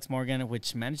into Alex Morgan,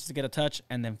 which manages to get a touch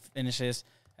and then finishes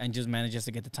and just manages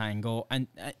to get the tie and goal. And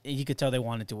you could tell they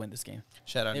wanted to win this game.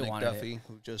 Shout out Nick Duffy,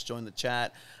 who just joined the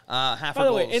chat. By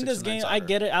the way, in this game, I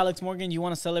get it, Alex Morgan, you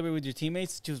want to celebrate with your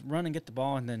teammates, just run and get the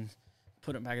ball and then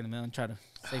put it back in the middle and try to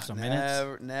save some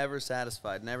minutes. Never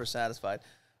satisfied. Never satisfied.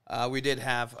 We did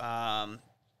have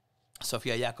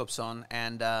Sofia Jackobsson,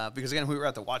 and because, again, we were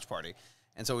at the watch party.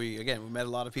 And so we met a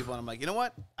lot of people, and I'm like, you know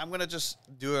what? I'm going to just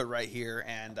do it right here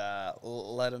and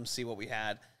let them see what we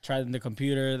had. Tried in the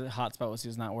computer. The hotspot was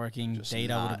just not working. Just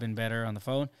data would have been better on the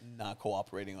phone. Not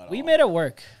cooperating at all. We made it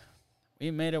work.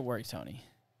 Tony.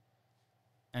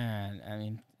 And, I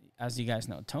mean, as you guys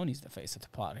know, Tony's the face of the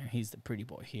pod. He's the pretty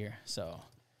boy here. So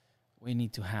we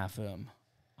need to have him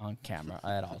on camera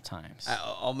at all times.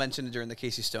 I'll mention it during the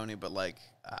Casey Stoney, but, like,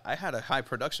 I had a high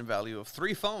production value of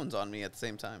 3 phones on me at the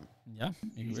same time. Yeah,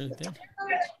 you really did.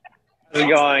 How's it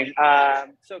going?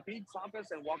 So can you talk us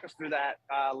and walk us through that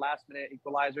last-minute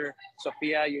equalizer?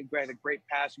 Sofia, you had a great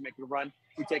pass. You make a run.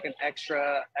 You take an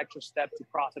extra step to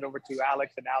cross it over to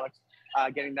Alex, and Alex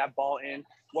getting that ball in.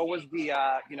 What was the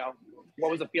what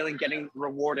was the feeling getting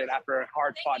rewarded after a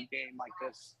hard-fought game like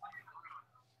this?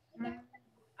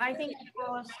 I think it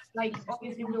was like,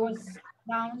 obviously we was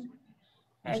down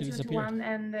 2-1,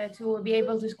 and to be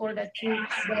able to score that 2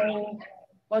 goal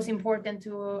was important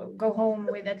to go home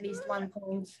with at least 1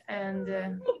 point.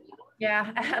 And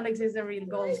yeah, Alex is a real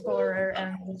goal scorer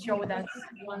and showed that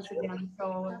once again.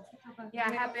 So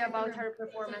yeah, happy about her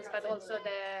performance, but also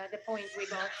the point we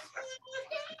got.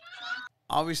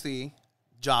 Obviously,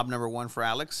 job number 1 for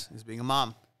Alex is being a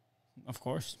mom. Of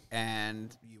course.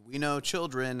 And we know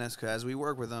children, as we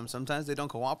work with them, sometimes they don't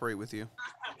cooperate with you.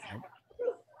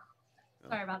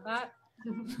 Sorry about that.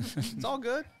 It's all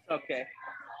good. Okay.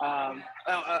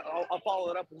 I'll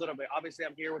follow it up a little bit. Obviously,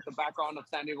 I'm here with the background of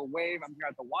San Diego Wave. I'm here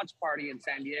at the watch party in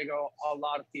San Diego. A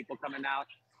lot of people coming out.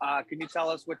 Can you tell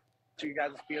us what you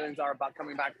guys' feelings are about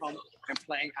coming back home and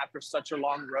playing after such a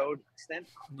long road stint?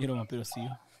 You don't want people to see you.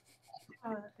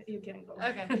 You kidding?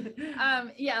 Okay.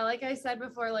 Yeah, like I said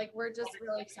before, like we're just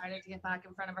really excited to get back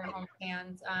in front of our home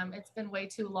fans. It's been way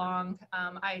too long.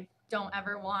 I don't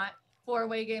ever want 4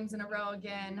 away games in a row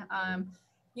again.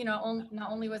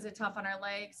 Not only was it tough on our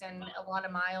legs and a lot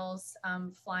of miles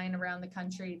flying around the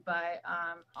country, but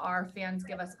our fans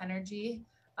give us energy.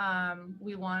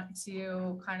 We want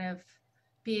to kind of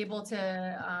be able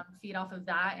to feed off of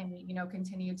that and,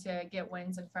 continue to get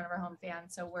wins in front of our home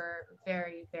fans. So we're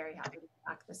very, very happy to be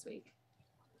back this week.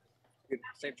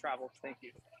 Safe travels. Thank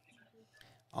you.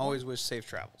 Always wish safe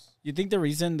travels. You think the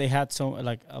reason they had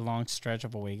a long stretch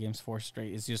of away games, 4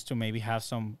 straight, is just to maybe have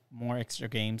some more extra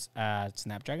games at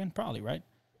Snapdragon? Probably, right?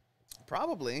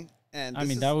 Probably. And I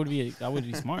mean, that would be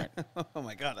smart. Oh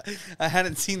my God, I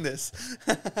hadn't seen this.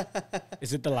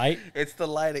 Is it the light? It's the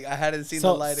lighting. I hadn't seen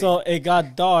the lighting. So it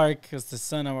got dark because the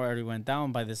sun already went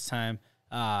down by this time.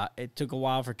 It took a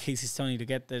while for Casey Stoney to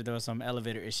get there. There were some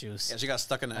elevator issues. Yeah, she got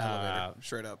stuck in the elevator,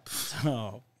 straight up.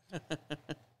 So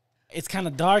it's kind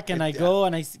of dark, and I go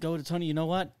to Tony. You know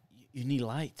what? You need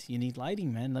light. You need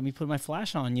lighting, man. Let me put my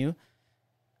flash on you.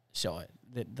 Show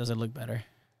it. Does it look better?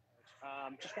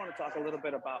 Just want to talk a little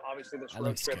bit about, obviously, this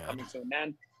road trip coming to an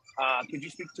end. Could you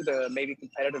speak to the maybe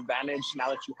competitive advantage now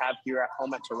that you have here at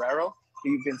home at Torero?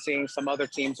 You've been seeing some other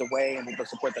teams away and the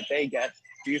support that they get.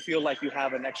 Do you feel like you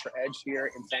have an extra edge here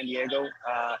in San Diego?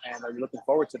 And are you looking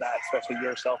forward to that, especially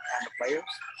yourself and the players?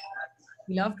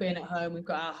 We love being at home. We've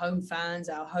got our home fans,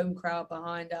 our home crowd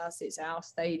behind us. It's our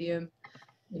stadium.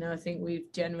 I think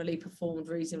we've generally performed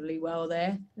reasonably well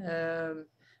there.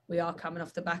 We are coming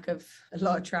off the back of a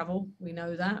lot of travel. We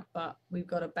know that, but we've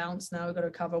got to bounce now. We've got to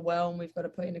cover well, and we've got to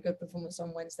put in a good performance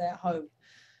on Wednesday at home.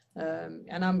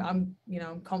 And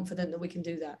I'm confident that we can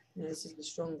do that. This is a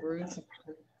strong group.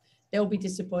 They'll be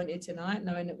disappointed tonight,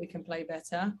 knowing that we can play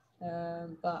better.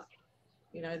 But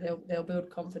they'll build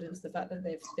confidence. The fact that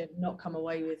they've not come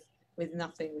away with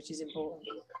nothing, which is important.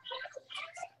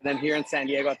 And then here in San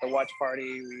Diego at the watch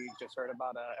party, we just heard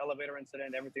about an elevator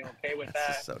incident. Everything okay with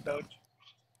that, so Coach?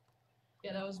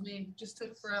 Yeah, that was me. Just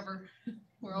took forever.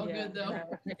 We're all good though.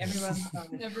 Everyone's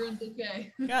fine. Everyone's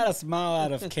okay. Got a smile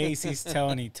out of Casey's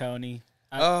Tony.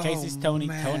 Oh, Casey's Tony.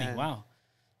 man. Tony. Wow.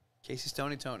 Casey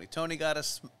Stoney, Tony got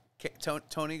us.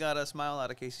 Tony got a smile out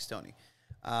of Casey Stoney.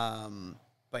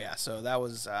 But yeah, so that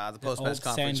was the post-match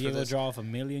conference San Diego for this. draw of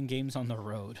 1 million games on the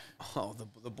road. Oh,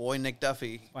 the boy Nick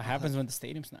Duffy. What happens when the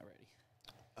stadium's not ready?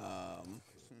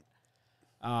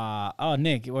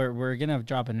 Nick, we're gonna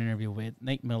drop an interview with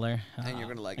Nate Miller, and you're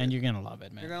gonna like it. And you're gonna love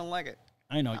it, man. You're gonna like it.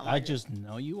 I know. I just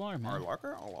know you are, man.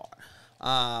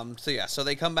 So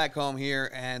they come back home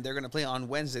here, and they're gonna play on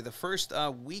Wednesday, the first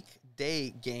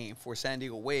weekday game for San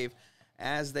Diego Wave,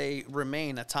 as they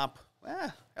remain atop.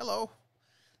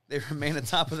 They remain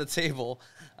atop of the table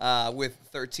with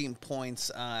 13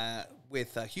 points,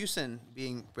 with Houston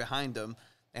being behind them.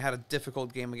 They had a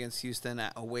difficult game against Houston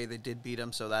away. They did beat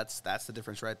them, so that's the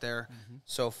difference right there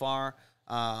so far.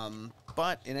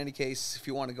 But in any case, if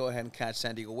you want to go ahead and catch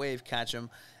San Diego Wave, catch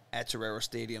them at Torero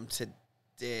Stadium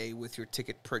today with your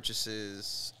ticket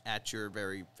purchases at your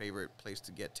very favorite place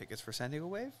to get tickets for San Diego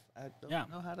Wave. I don't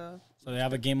know how to. So they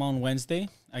have a game on Wednesday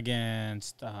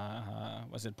against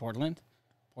was it Portland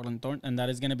Thorn, and that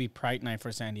is going to be Pride Night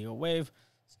for San Diego Wave.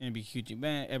 It's going to be a huge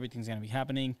event. Everything's going to be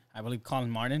happening. I believe Colin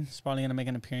Martin is probably going to make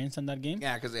an appearance in that game.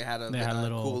 Yeah, because they had a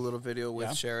cool little video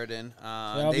with Sheridan. So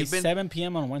that'll be 7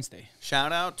 p.m. on Wednesday.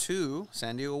 Shout out to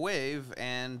San Diego Wave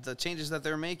and the changes that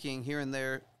they're making here and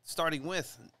there, starting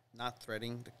with not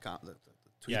threading the tweets.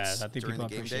 Yeah, I think people the game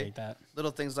appreciate day. that.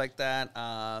 Little things like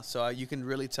that. So you can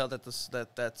really tell that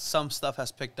that some stuff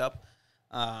has picked up.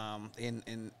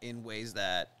 In ways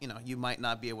that you might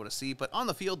not be able to see, but on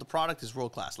the field the product is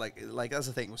world class. Like that's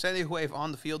the thing with San Diego Wave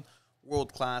on the field,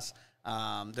 world class.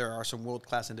 There are some world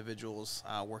class individuals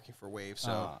working for Wave.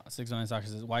 So 609 Soccer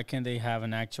says, why can't they have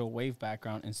an actual Wave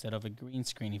background instead of a green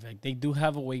screen effect? They do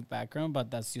have a Wave background,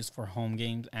 but that's just for home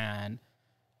games and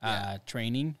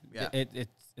training. Yeah.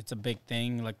 It's a big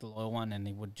thing like the low one, and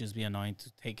it would just be annoying to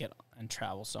take it and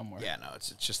travel somewhere. Yeah, no,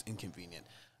 it's just inconvenient.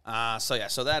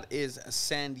 So that is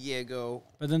San Diego.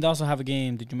 But then they also have a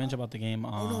game. Did you mention about the game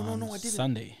on no, I didn't.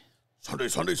 Sunday?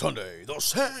 Sunday, the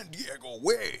San Diego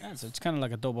Wave. Yeah, so it's kind of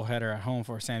like a doubleheader at home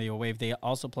for San Diego Wave. They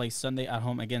also play Sunday at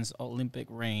home against Olympic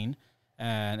Reign,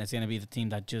 and it's going to be the team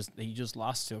that they just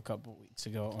lost to a couple weeks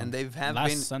ago. And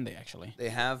Sunday actually. They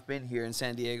have been here in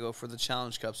San Diego for the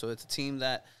Challenge Cup, so it's a team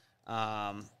that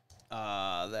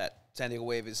that San Diego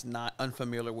Wave is not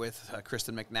unfamiliar with.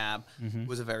 Kristen McNabb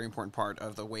was a very important part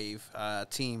of the Wave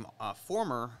team.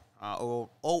 Former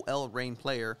OL Reign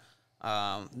player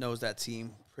knows that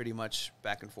team pretty much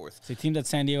back and forth. It's a team that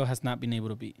San Diego has not been able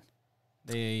to beat.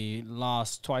 They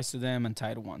lost twice to them and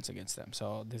tied once against them.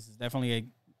 So this is definitely a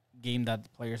game that the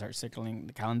players are circling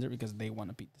the calendar because they want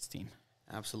to beat this team.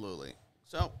 Absolutely.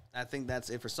 So I think that's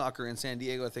it for soccer in San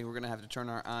Diego. I think we're going to have to turn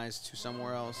our eyes to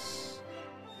somewhere else.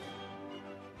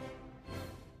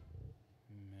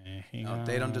 No,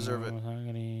 they don't deserve it.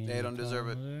 They don't deserve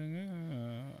it.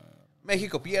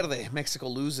 Mexico pierde. Mexico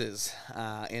loses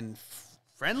in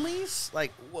friendlies.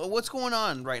 Like, what's going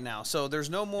on right now? So there's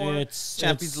no more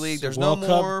Champions League. There's no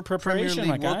more Premier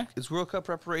League. It's World Cup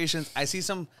preparations. I see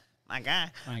some.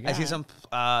 I see some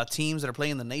teams that are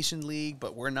playing the Nation League,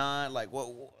 but we're not. Like, what?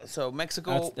 So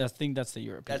Mexico. I think that's the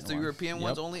European. That's the European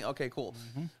ones only. Okay, cool.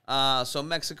 So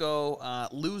Mexico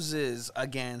loses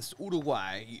against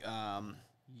Uruguay.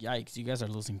 Yikes! You guys are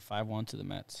losing 5-1 to the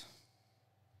Mets.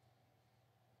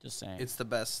 Just saying. It's the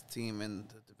best team in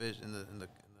the division.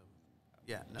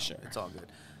 Sure. It's all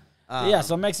good.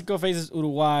 So Mexico faces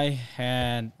Uruguay,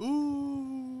 and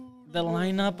the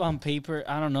lineup on paper,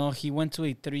 I don't know. He went to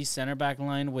a 3 center back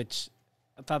line, which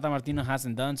Tata Martino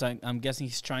hasn't done. So I'm guessing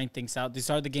he's trying things out.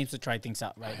 These are the games to try things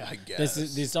out, right? I guess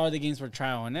these are the games for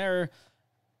trial and error.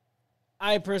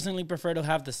 I personally prefer to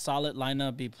have the solid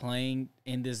lineup be playing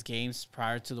in these games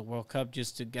prior to the World Cup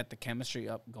just to get the chemistry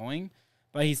up going.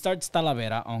 But he starts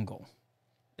Talavera on goal.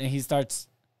 Then he starts,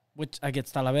 which I get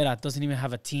Talavera doesn't even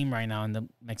have a team right now in the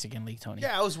Mexican League, Tony.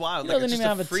 Yeah, it was wild. He doesn't even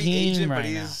have a team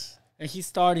right now. And he's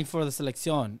starting for the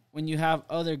selección when you have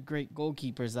other great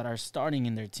goalkeepers that are starting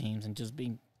in their teams and just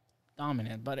being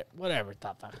dominant. But whatever,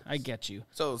 Tata. I get you.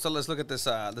 So let's look at this.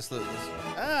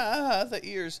 The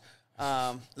ears.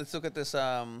 Let's look at this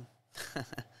at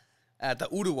the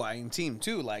Uruguayan team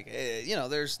too. Like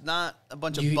there's not a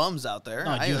bunch of bums out there.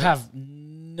 No, you have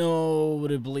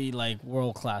notably like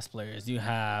world class players. You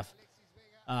have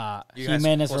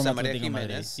Jimenez from Atletico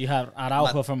Madrid. You have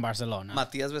Araujo from Barcelona.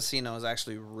 Matias Vecino is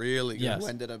actually really good. Who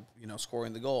ended up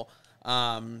scoring the goal.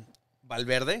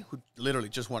 Valverde, who literally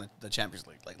just won the Champions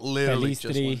League. Like literally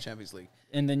just won the Champions League.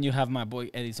 And then you have my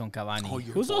boy Edison Cavani,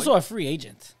 who's also a free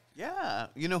agent. Yeah,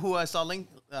 you know who I saw link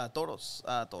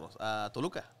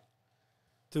Toluca.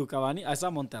 To Cavani, I saw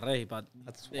Monterrey, but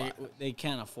they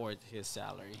can't afford his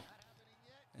salary.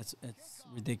 It's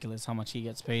ridiculous how much he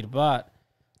gets paid. But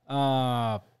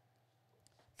the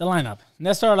lineup: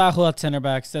 Nestor Araujo at center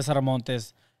back, Cesar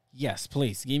Montes. Yes,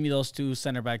 please give me those two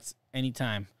center backs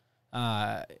anytime.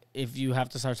 If you have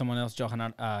to start someone else,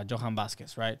 Johan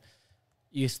Vasquez, right?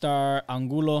 You start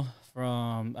Angulo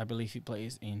from, I believe he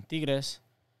plays in Tigres.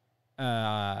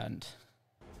 And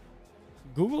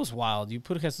Google's wild. You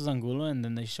put Jesus Angulo and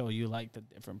then they show you like the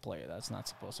different player. That's not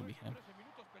supposed to be him.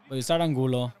 But you start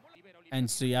Angulo,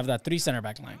 and so you have that 3 center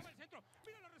back line.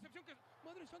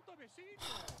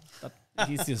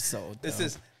 He's just so dumb.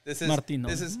 This is Martino.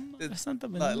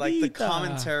 Like the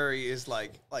commentary is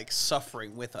like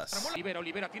suffering with us.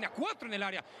 Olivera tiene a 4 en el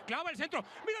área. Clava el centro.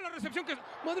 Mira la recepción que es.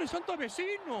 Madre santa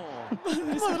vecino.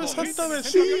 Madre santa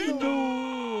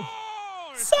vecino.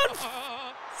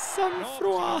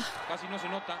 Sanfroa. Casi no se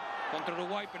nota. Contra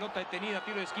Uruguay, pelota detenida,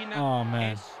 tiro de esquina. Oh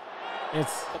man.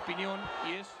 It's opinión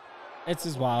y es. It's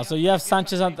as wild. So you have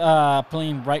Sanchez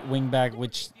playing right wing back,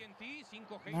 which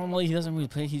normally he doesn't really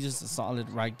play. He's just a solid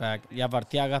right back. You have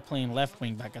Arteaga playing left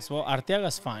wing back as well.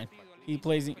 Arteaga's fine. He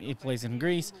plays in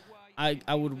Greece. I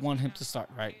would want him to start,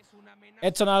 right?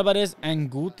 Edson Alvarez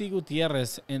and Guti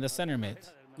Gutierrez in the center mid.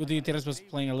 Guti Gutierrez was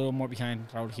playing a little more behind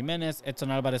Raul Jimenez.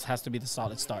 Edson Alvarez has to be the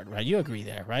solid start, right? You agree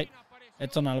there, right?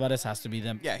 Edson Alvarez has to be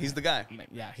them. Yeah, he's the guy.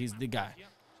 Yeah, he's the guy.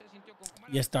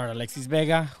 You start Alexis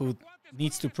Vega, who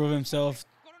needs to prove himself.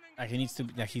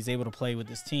 He's able to play with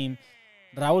this team.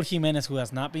 Raul Jimenez, who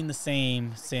has not been the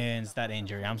same since that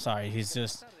injury. I'm sorry. He's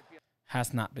just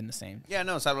has not been the same. Yeah,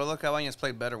 no, Salvador Cabañas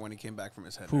played better when he came back from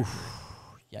his head.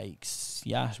 Yikes.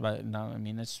 Yeah, but no, I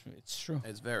mean, it's true.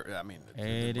 It's very, I mean,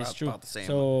 it is true. About the same.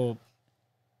 So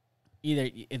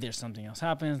either something else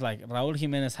happens, like Raul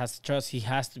Jimenez has to trust, he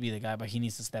has to be the guy, but he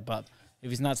needs to step up. If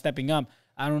he's not stepping up,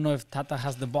 I don't know if Tata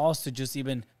has the balls to just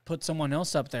even put someone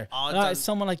else up there.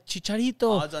 Someone like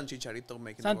Chicharito. Odds on Chicharito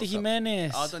making Santi the World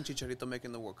Jimenez. Cup. Odds on Chicharito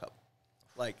making the World Cup.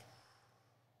 Like,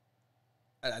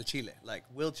 al Chile. Like,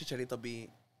 will Chicharito be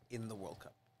in the World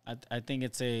Cup? I think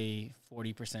it's a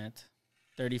 40%,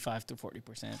 35 to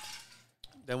 40%.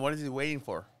 Then what is he waiting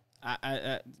for?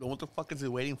 What the fuck is he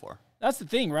waiting for? That's the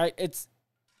thing, right?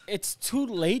 It's too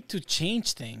late to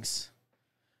change things.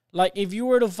 Like, if you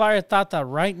were to fire Tata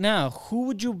right now, who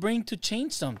would you bring to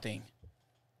change something?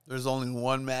 There's only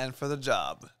one man for the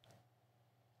job.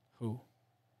 Who?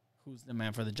 Who's the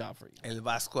man for the job for you? El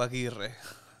Vasco Aguirre.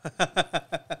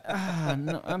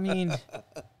 No, I mean,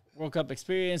 World Cup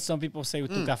experience. Some people say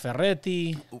with Tuca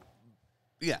Ferretti.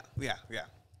 Yeah.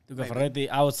 Tuca Ferretti.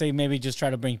 I would say maybe just try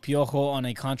to bring Piojo on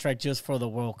a contract just for the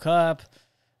World Cup.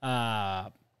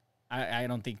 I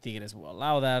don't think Tigres will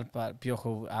allow that, but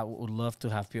Piojo, I would love to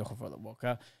have Piojo for the World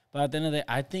Cup. But at the end of the day,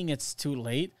 I think it's too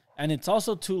late. And it's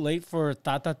also too late for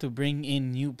Tata to bring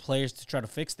in new players to try to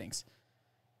fix things.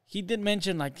 He did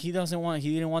mention, like, he didn't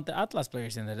want the Atlas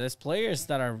players in there. There's players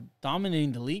that are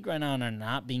dominating the league right now and are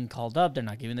not being called up. They're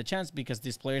not given the chance because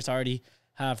these players already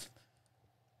have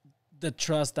the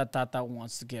trust that Tata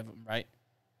wants to give them, right?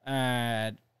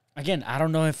 And again, I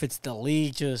don't know if it's the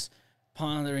league just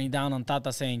pondering down on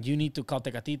Tata saying, you need to call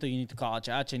Tecatito, you need to call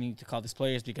HH, you need to call these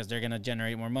players because they're going to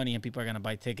generate more money and people are going to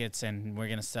buy tickets and we're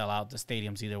going to sell out the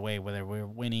stadiums either way, whether we're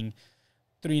winning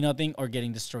 3-0 or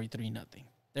getting destroyed 3-0.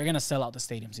 They're going to sell out the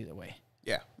stadiums either way.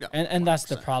 Yeah. And that's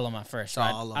the problem at first,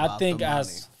 right? I think as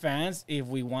as fans, if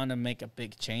we want to make a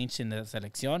big change in the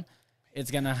selección,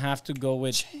 it's going to have to go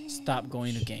with stop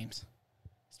going to games.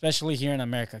 Especially here in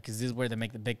America, because this is where they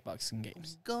make the big bucks in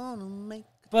games.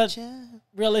 But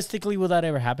realistically, will that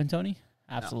ever happen, Tony?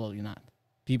 Absolutely not.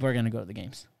 People are going to go to the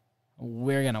games.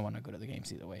 We're going to want to go to the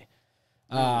games either way.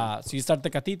 So you start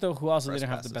Tecatito, who also didn't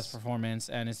have the best performance,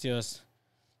 and it's just,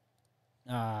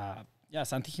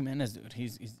 Santi Jimenez, dude.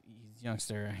 He's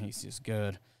youngster. He's just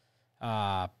good.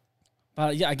 But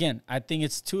yeah, again, I think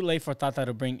it's too late for Tata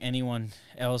to bring anyone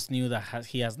else new that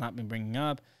he has not been bringing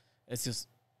up. It's just,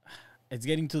 it's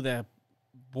getting to the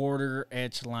border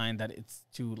edge line that it's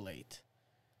too late.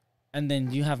 And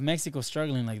then you have Mexico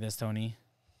struggling like this, Tony.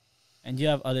 And you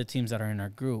have other teams that are in our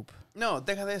group. No,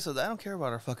 deja de eso. I don't care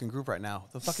about our fucking group right now.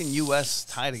 The fucking U.S.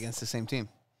 tied against the same team.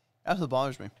 That's what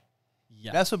bothers me.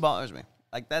 Yeah. That's what bothers me.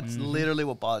 Like, that's literally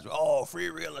what bothers me. Oh, free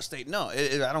real estate. No,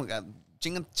 I don't got...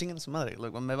 Chingan su madre.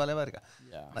 Like, me vale verga.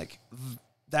 Yeah. Like,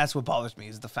 that's what bothers me,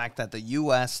 is the fact that the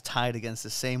U.S. tied against the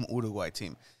same Uruguay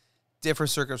team. Different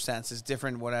circumstances,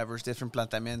 different whatevers, different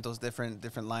planteamientos, different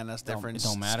lineups, different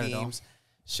schemes. Matter, though.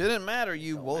 Shouldn't matter.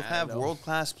 You both have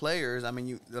world-class players. I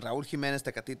mean, Raul Jimenez,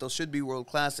 Tecatito should be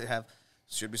world-class. They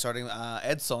should be starting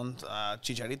Edson.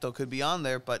 Chicharito could be on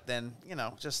there, but then,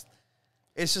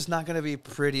 it's just not going to be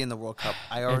pretty in the World Cup.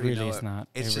 I already know it. Not.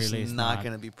 It's just not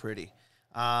going to be pretty.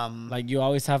 Like you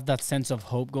always have that sense of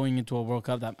hope going into a World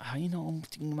Cup that,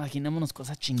 imaginémonos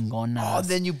cosas chingonas. Oh,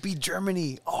 then you beat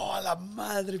Germany. Oh, la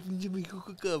madre, pinche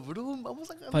México, cabrón. Vamos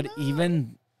a ganar. But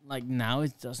even like now,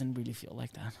 it doesn't really feel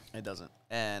like that. It doesn't.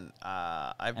 And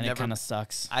it kind of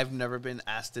sucks. I've never been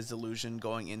as disillusioned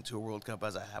going into a World Cup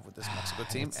as I have with this Mexico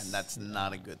team, and that's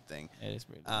not a good thing. It is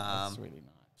really, that's really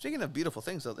not. Speaking of beautiful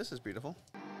things, though, this is beautiful.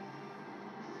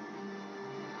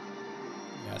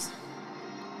 Yes.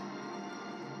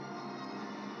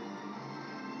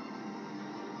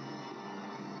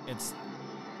 It's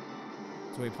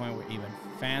to a point where even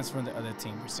fans from the other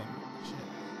team were saying shit.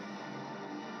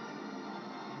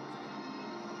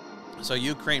 So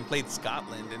Ukraine played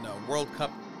Scotland in a World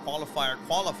Cup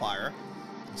qualifier.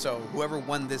 So whoever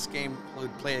won this game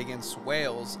would play against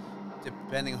Wales.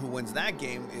 Depending on who wins that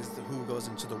game is who goes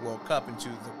into the World Cup, into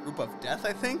the group of death,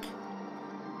 I think.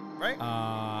 Right?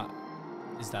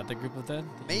 Is that the group of death?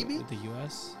 Maybe. The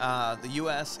U.S.? The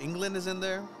U.S. England is in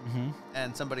there. Mm-hmm.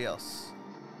 And somebody else.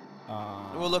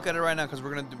 We'll look at it right now because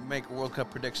we're going to make World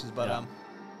Cup predictions. But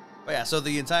yeah, so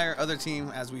the entire other team,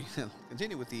 as we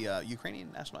continue with the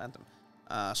Ukrainian national anthem,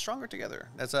 Stronger Together.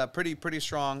 That's a pretty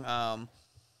strong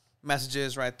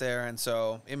messages right there. And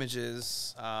so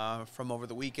images from over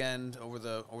the weekend, over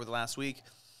the last week.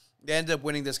 They ended up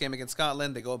winning this game against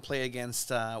Scotland. They go and play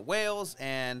against Wales,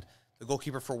 and the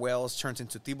goalkeeper for Wales turns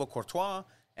into Thibaut Courtois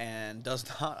and does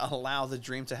not allow the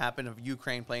dream to happen of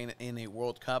Ukraine playing in a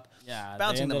World Cup. Yeah,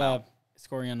 bouncing they ended them out. up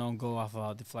scoring an own goal off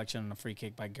a deflection and a free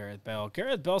kick by Gareth Bale.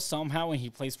 Gareth Bale, somehow, when he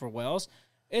plays for Wales,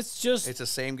 it's the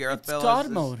same Gareth Bale. God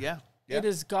mode. Yeah. It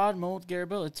is God mode Gareth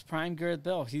Bale. It's prime Gareth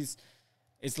Bale.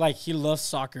 It's like he loves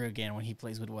soccer again when he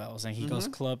plays with Wales, and he goes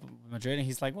Club Madrid, and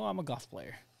he's like, well, I'm a golf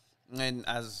player. And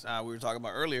as we were talking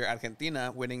about earlier,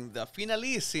 Argentina winning the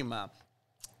Finalissima,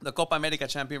 the Copa America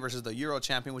champion versus the Euro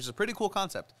champion, which is a pretty cool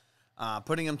concept.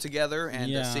 Putting them together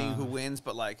and seeing who wins,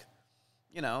 but like,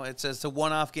 it's a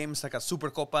one-off game. It's like a Super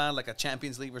Copa, like a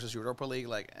Champions League versus Europa League.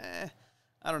 Like,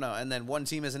 I don't know. And then one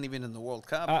team isn't even in the World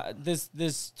Cup.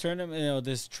 This tournament,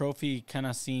 this trophy kind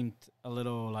of seemed a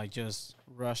little like just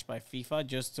rushed by FIFA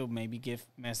just to maybe give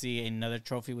Messi another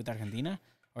trophy with Argentina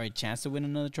or a chance to win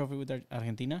another trophy with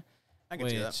Argentina. I can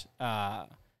see that.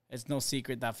 It's no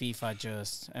secret that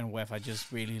FIFA and UEFA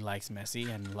just really likes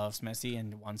Messi and loves Messi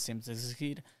and wants him to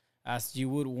succeed, as you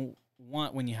would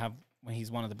want when he's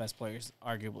one of the best players,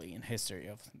 arguably, in history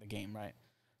of the game, right?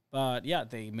 But yeah,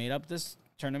 they made up this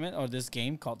tournament or this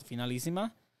game called the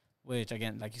Finalissima, which,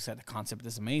 again, like you said, the concept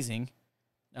is amazing.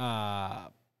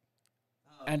 And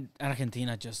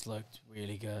Argentina just looked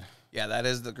really good. Yeah, that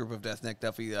is the group of death, Nick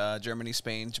Duffy. Germany,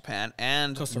 Spain, Japan,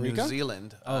 and Costa Rica? New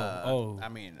Zealand. I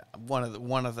mean, one of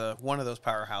those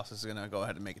powerhouses is gonna go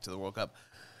ahead and make it to the World Cup.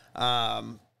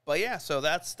 But yeah, so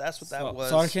that's what that was.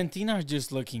 So Argentina are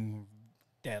just looking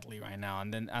deadly right now,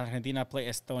 and then Argentina played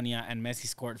Estonia, and Messi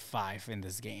scored 5 in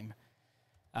this game.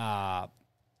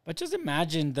 But just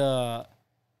imagine the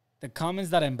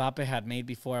comments that Mbappe had made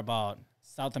before about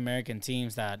South American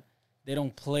teams that they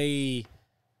don't play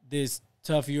these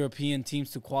tough European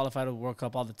teams to qualify to the World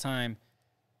Cup all the time.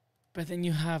 But then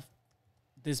you have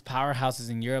these powerhouses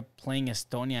in Europe playing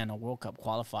Estonia in a World Cup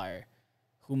qualifier,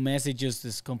 who Messi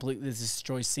just completely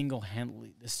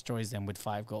single-handedly destroys them with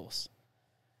 5 goals.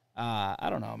 I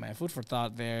don't know, man. Food for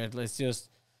thought there.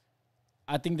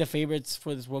 I think the favorites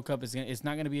for this World Cup it's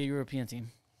not going to be a European team.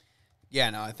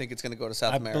 Yeah, no, I think it's going to go to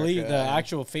South America. I believe the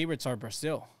actual favorites are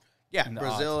Brazil. Yeah,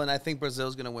 Brazil, and I think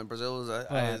Brazil's going to win. Brazil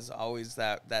is always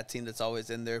that team that's always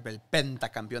in there. El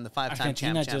pentacampeón, the 5-time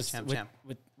champ.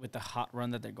 With the hot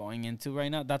run that they're going into right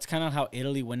now. That's kind of how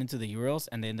Italy went into the Euros,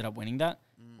 and they ended up winning that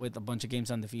with a bunch of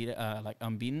games undefeated,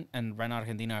 unbeaten. And right now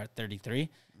Argentina are 33.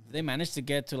 They managed to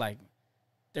get to like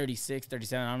 36,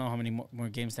 37. I don't know how many more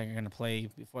games they're going to play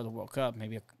before the World Cup.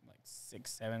 Maybe like 6,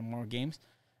 7 more games.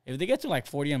 If they get to like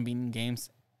 40 unbeaten games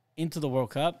into the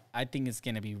World Cup, I think it's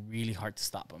going to be really hard to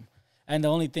stop them. And the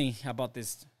only thing about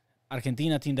this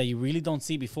Argentina team that you really don't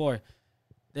see before,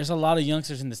 there's a lot of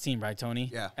youngsters in this team, right, Tony?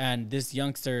 Yeah. And these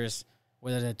youngsters,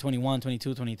 whether they're 21,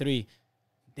 22, 23,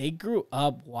 they grew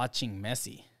up watching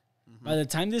Messi. Mm-hmm. By the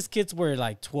time these kids were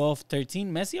like 12,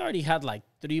 13, Messi already had like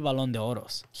 3 Balón de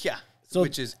Oros. Yeah, so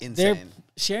which is insane. They're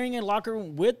sharing a locker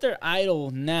room with their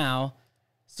idol now.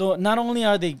 So not only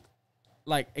are they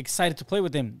like excited to play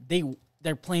with him,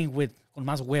 they're playing with con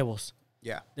más huevos.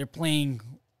 Yeah. They're playing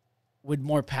with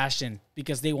more passion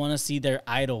because they want to see their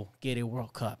idol get a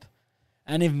World Cup.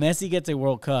 And if Messi gets a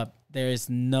World Cup, there is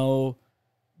no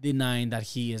denying that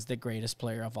he is the greatest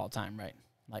player of all time, right?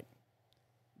 Like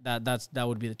that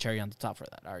would be the cherry on the top for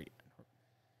that argument.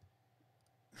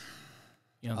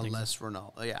 You don't think Unless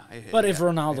Ronaldo, yeah. But if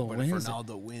Ronaldo But wins, if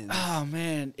Ronaldo wins, oh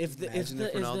man, if the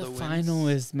Ronaldo final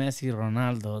wins. is Messi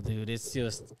Ronaldo, dude, it's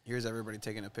just Here's everybody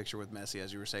taking a picture with Messi,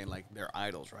 as you were saying, like they're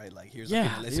idols, right? Like here's Yeah,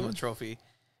 the Finalissima dude. trophy.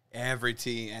 Every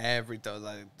team,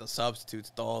 like the substitutes,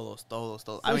 todos.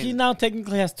 So he now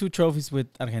technically has 2 trophies with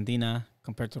Argentina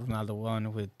compared to Ronaldo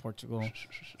 1 with Portugal.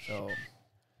 So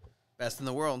best in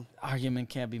the world. argument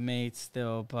can't be made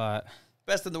still, but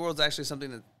Best in the world is actually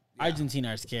something that Argentina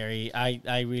are scary.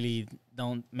 I really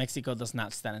don't. Mexico does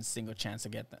not stand a single chance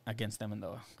against them in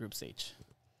the group stage.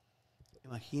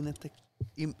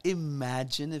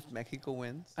 Imagine if Mexico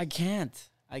wins. I can't.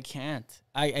 I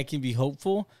can be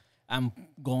hopeful. I'm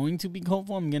going to be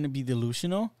hopeful. I'm going to be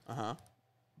delusional.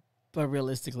 But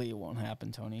realistically, it won't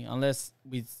happen, Tony, unless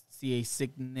we see a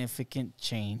significant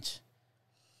change.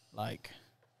 Like,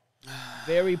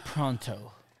 very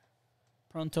pronto.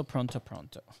 Pronto.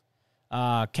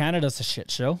 Canada's a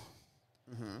shit show.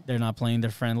 They're not playing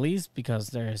their friendlies because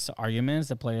there's arguments.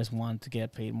 The players want to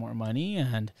get paid more money,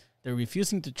 and they're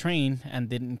refusing to train and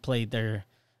didn't play their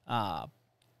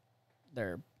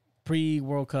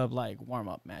pre-World Cup like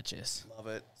warm-up matches. Love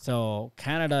it. So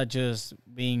Canada, just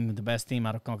being the best team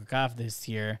out of CONCACAF this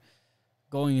year,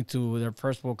 going into their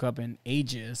first World Cup in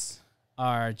ages,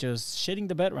 are just shitting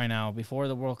the bed right now before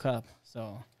the World Cup.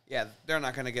 So yeah, they're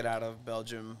not going to get out of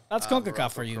Belgium. That's CONCACAF Morocco,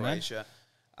 for you, Croatia.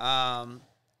 man.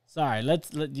 Sorry,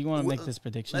 do you want to make this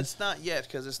prediction? Let's not yet,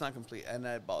 because it's not complete, and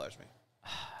that bothers me.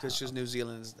 It's just New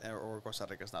Zealand or Costa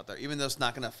Rica's not there, even though it's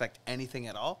not going to affect anything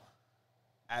at all.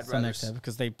 I'd rather next step,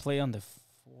 because they play on the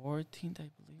 14th, I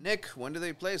believe. Nick, when do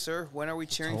they play, sir? When are we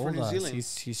cheering for Told New us. Zealand?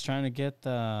 He's trying to get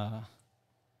the.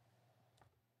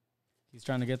 He's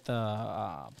trying to get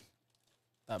the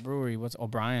that brewery. What's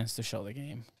O'Brien's to show the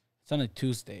game? It's on a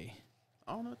Tuesday.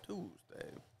 On a Tuesday.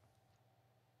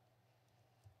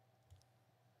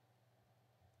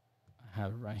 I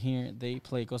have it right here. They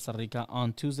play Costa Rica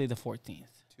on Tuesday the 14th.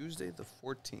 Tuesday the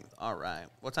 14th. All right.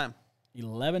 What time?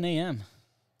 11 a.m.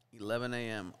 11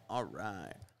 a.m. All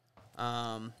right.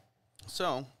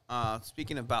 So,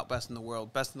 speaking about best in the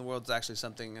world is actually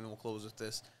something, and we'll close with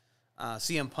this.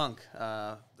 CM Punk,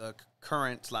 the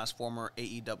current / former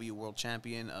AEW world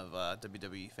champion of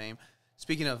WWE fame.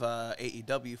 Speaking of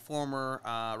AEW, former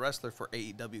wrestler for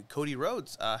AEW, Cody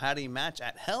Rhodes, had a match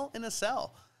at Hell in a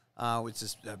Cell, which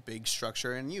is a big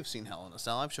structure, and you've seen Hell in a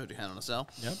Cell. I've showed you Hell in a Cell.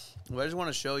 Yep. But I just want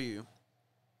to show you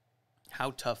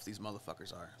how tough these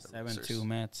motherfuckers are. 7-2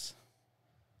 Mets.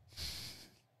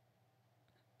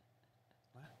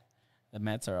 What? The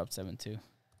Mets are up 7-2.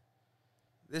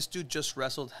 This dude just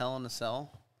wrestled Hell in a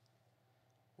Cell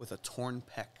with a torn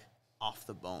pec off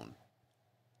the bone.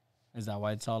 Is that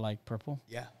why it's all like purple?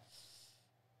 Yeah.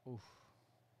 Oof.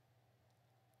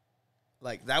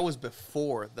 Like, that was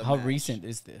before the How match. recent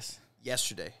is this?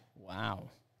 Yesterday. Wow.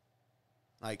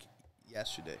 Like,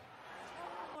 yesterday.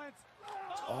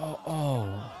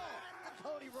 Oh.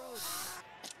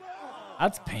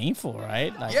 That's painful,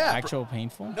 right? Like, Yeah, actual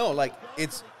painful? No, like,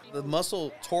 it's the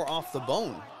muscle tore off the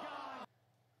bone.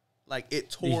 Like, it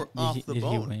tore off the did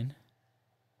bone. he win?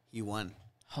 He won.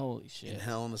 Holy In shit.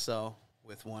 Hell in a Cell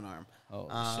with one arm. Oh,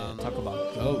 shit. Talk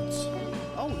about goats.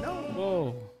 Oh, no.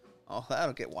 Whoa. Oh,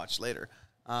 that'll get watched later.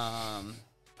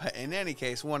 But in any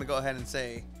case, we want to go ahead and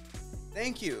say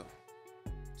thank you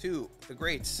to the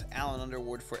greats, Alan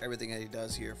Underwood, for everything that he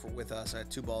does here with us at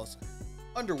Two Balls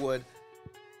Underwood.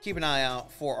 Keep an eye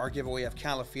out for our giveaway of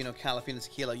Calafino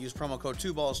Tequila. Use promo code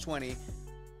 2balls20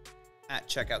 at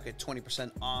checkout. Get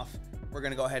 20% off. We're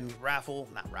going to go ahead and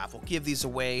give these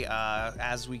away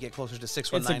as we get closer to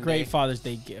 619. It's a great Father's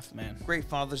Day gift, man. Great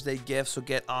Father's Day gift, so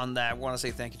get on that. We want to say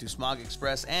thank you to Smog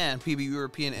Express and PB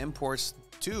European Imports,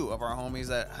 two of our homies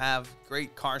that have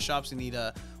great car shops. You need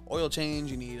a oil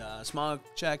change, you need a smog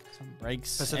check. Some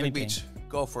brakes, Pacific anything. Beach,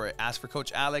 go for it. Ask for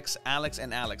Coach Alex,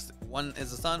 and Alex. One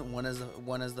is the son, one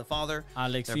is the father.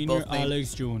 Alex They're Senior, both named-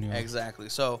 Alex Junior. Exactly.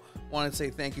 So, want to say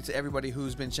thank you to everybody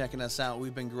who's been checking us out.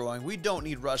 We've been growing. We don't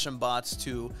need Russian bots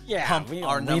to pump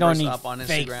our we numbers don't need up on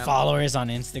fake Instagram. followers on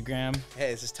Instagram.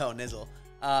 Hey, it's just Toe Nizzle.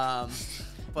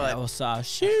 But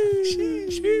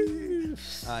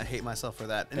I hate myself for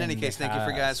that. In any case, thank you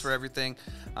guys for everything.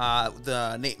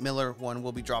 The Nate Miller one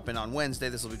will be dropping on Wednesday.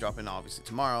 This will be dropping obviously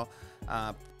tomorrow.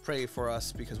 Pray for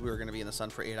us because we were going to be in the sun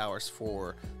for 8 hours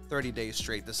for 30 days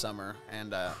straight this summer,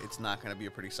 and it's not going to be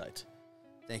a pretty sight.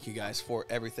 Thank you guys for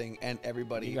everything and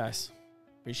everybody. You guys.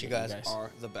 Appreciate you guys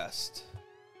are the best.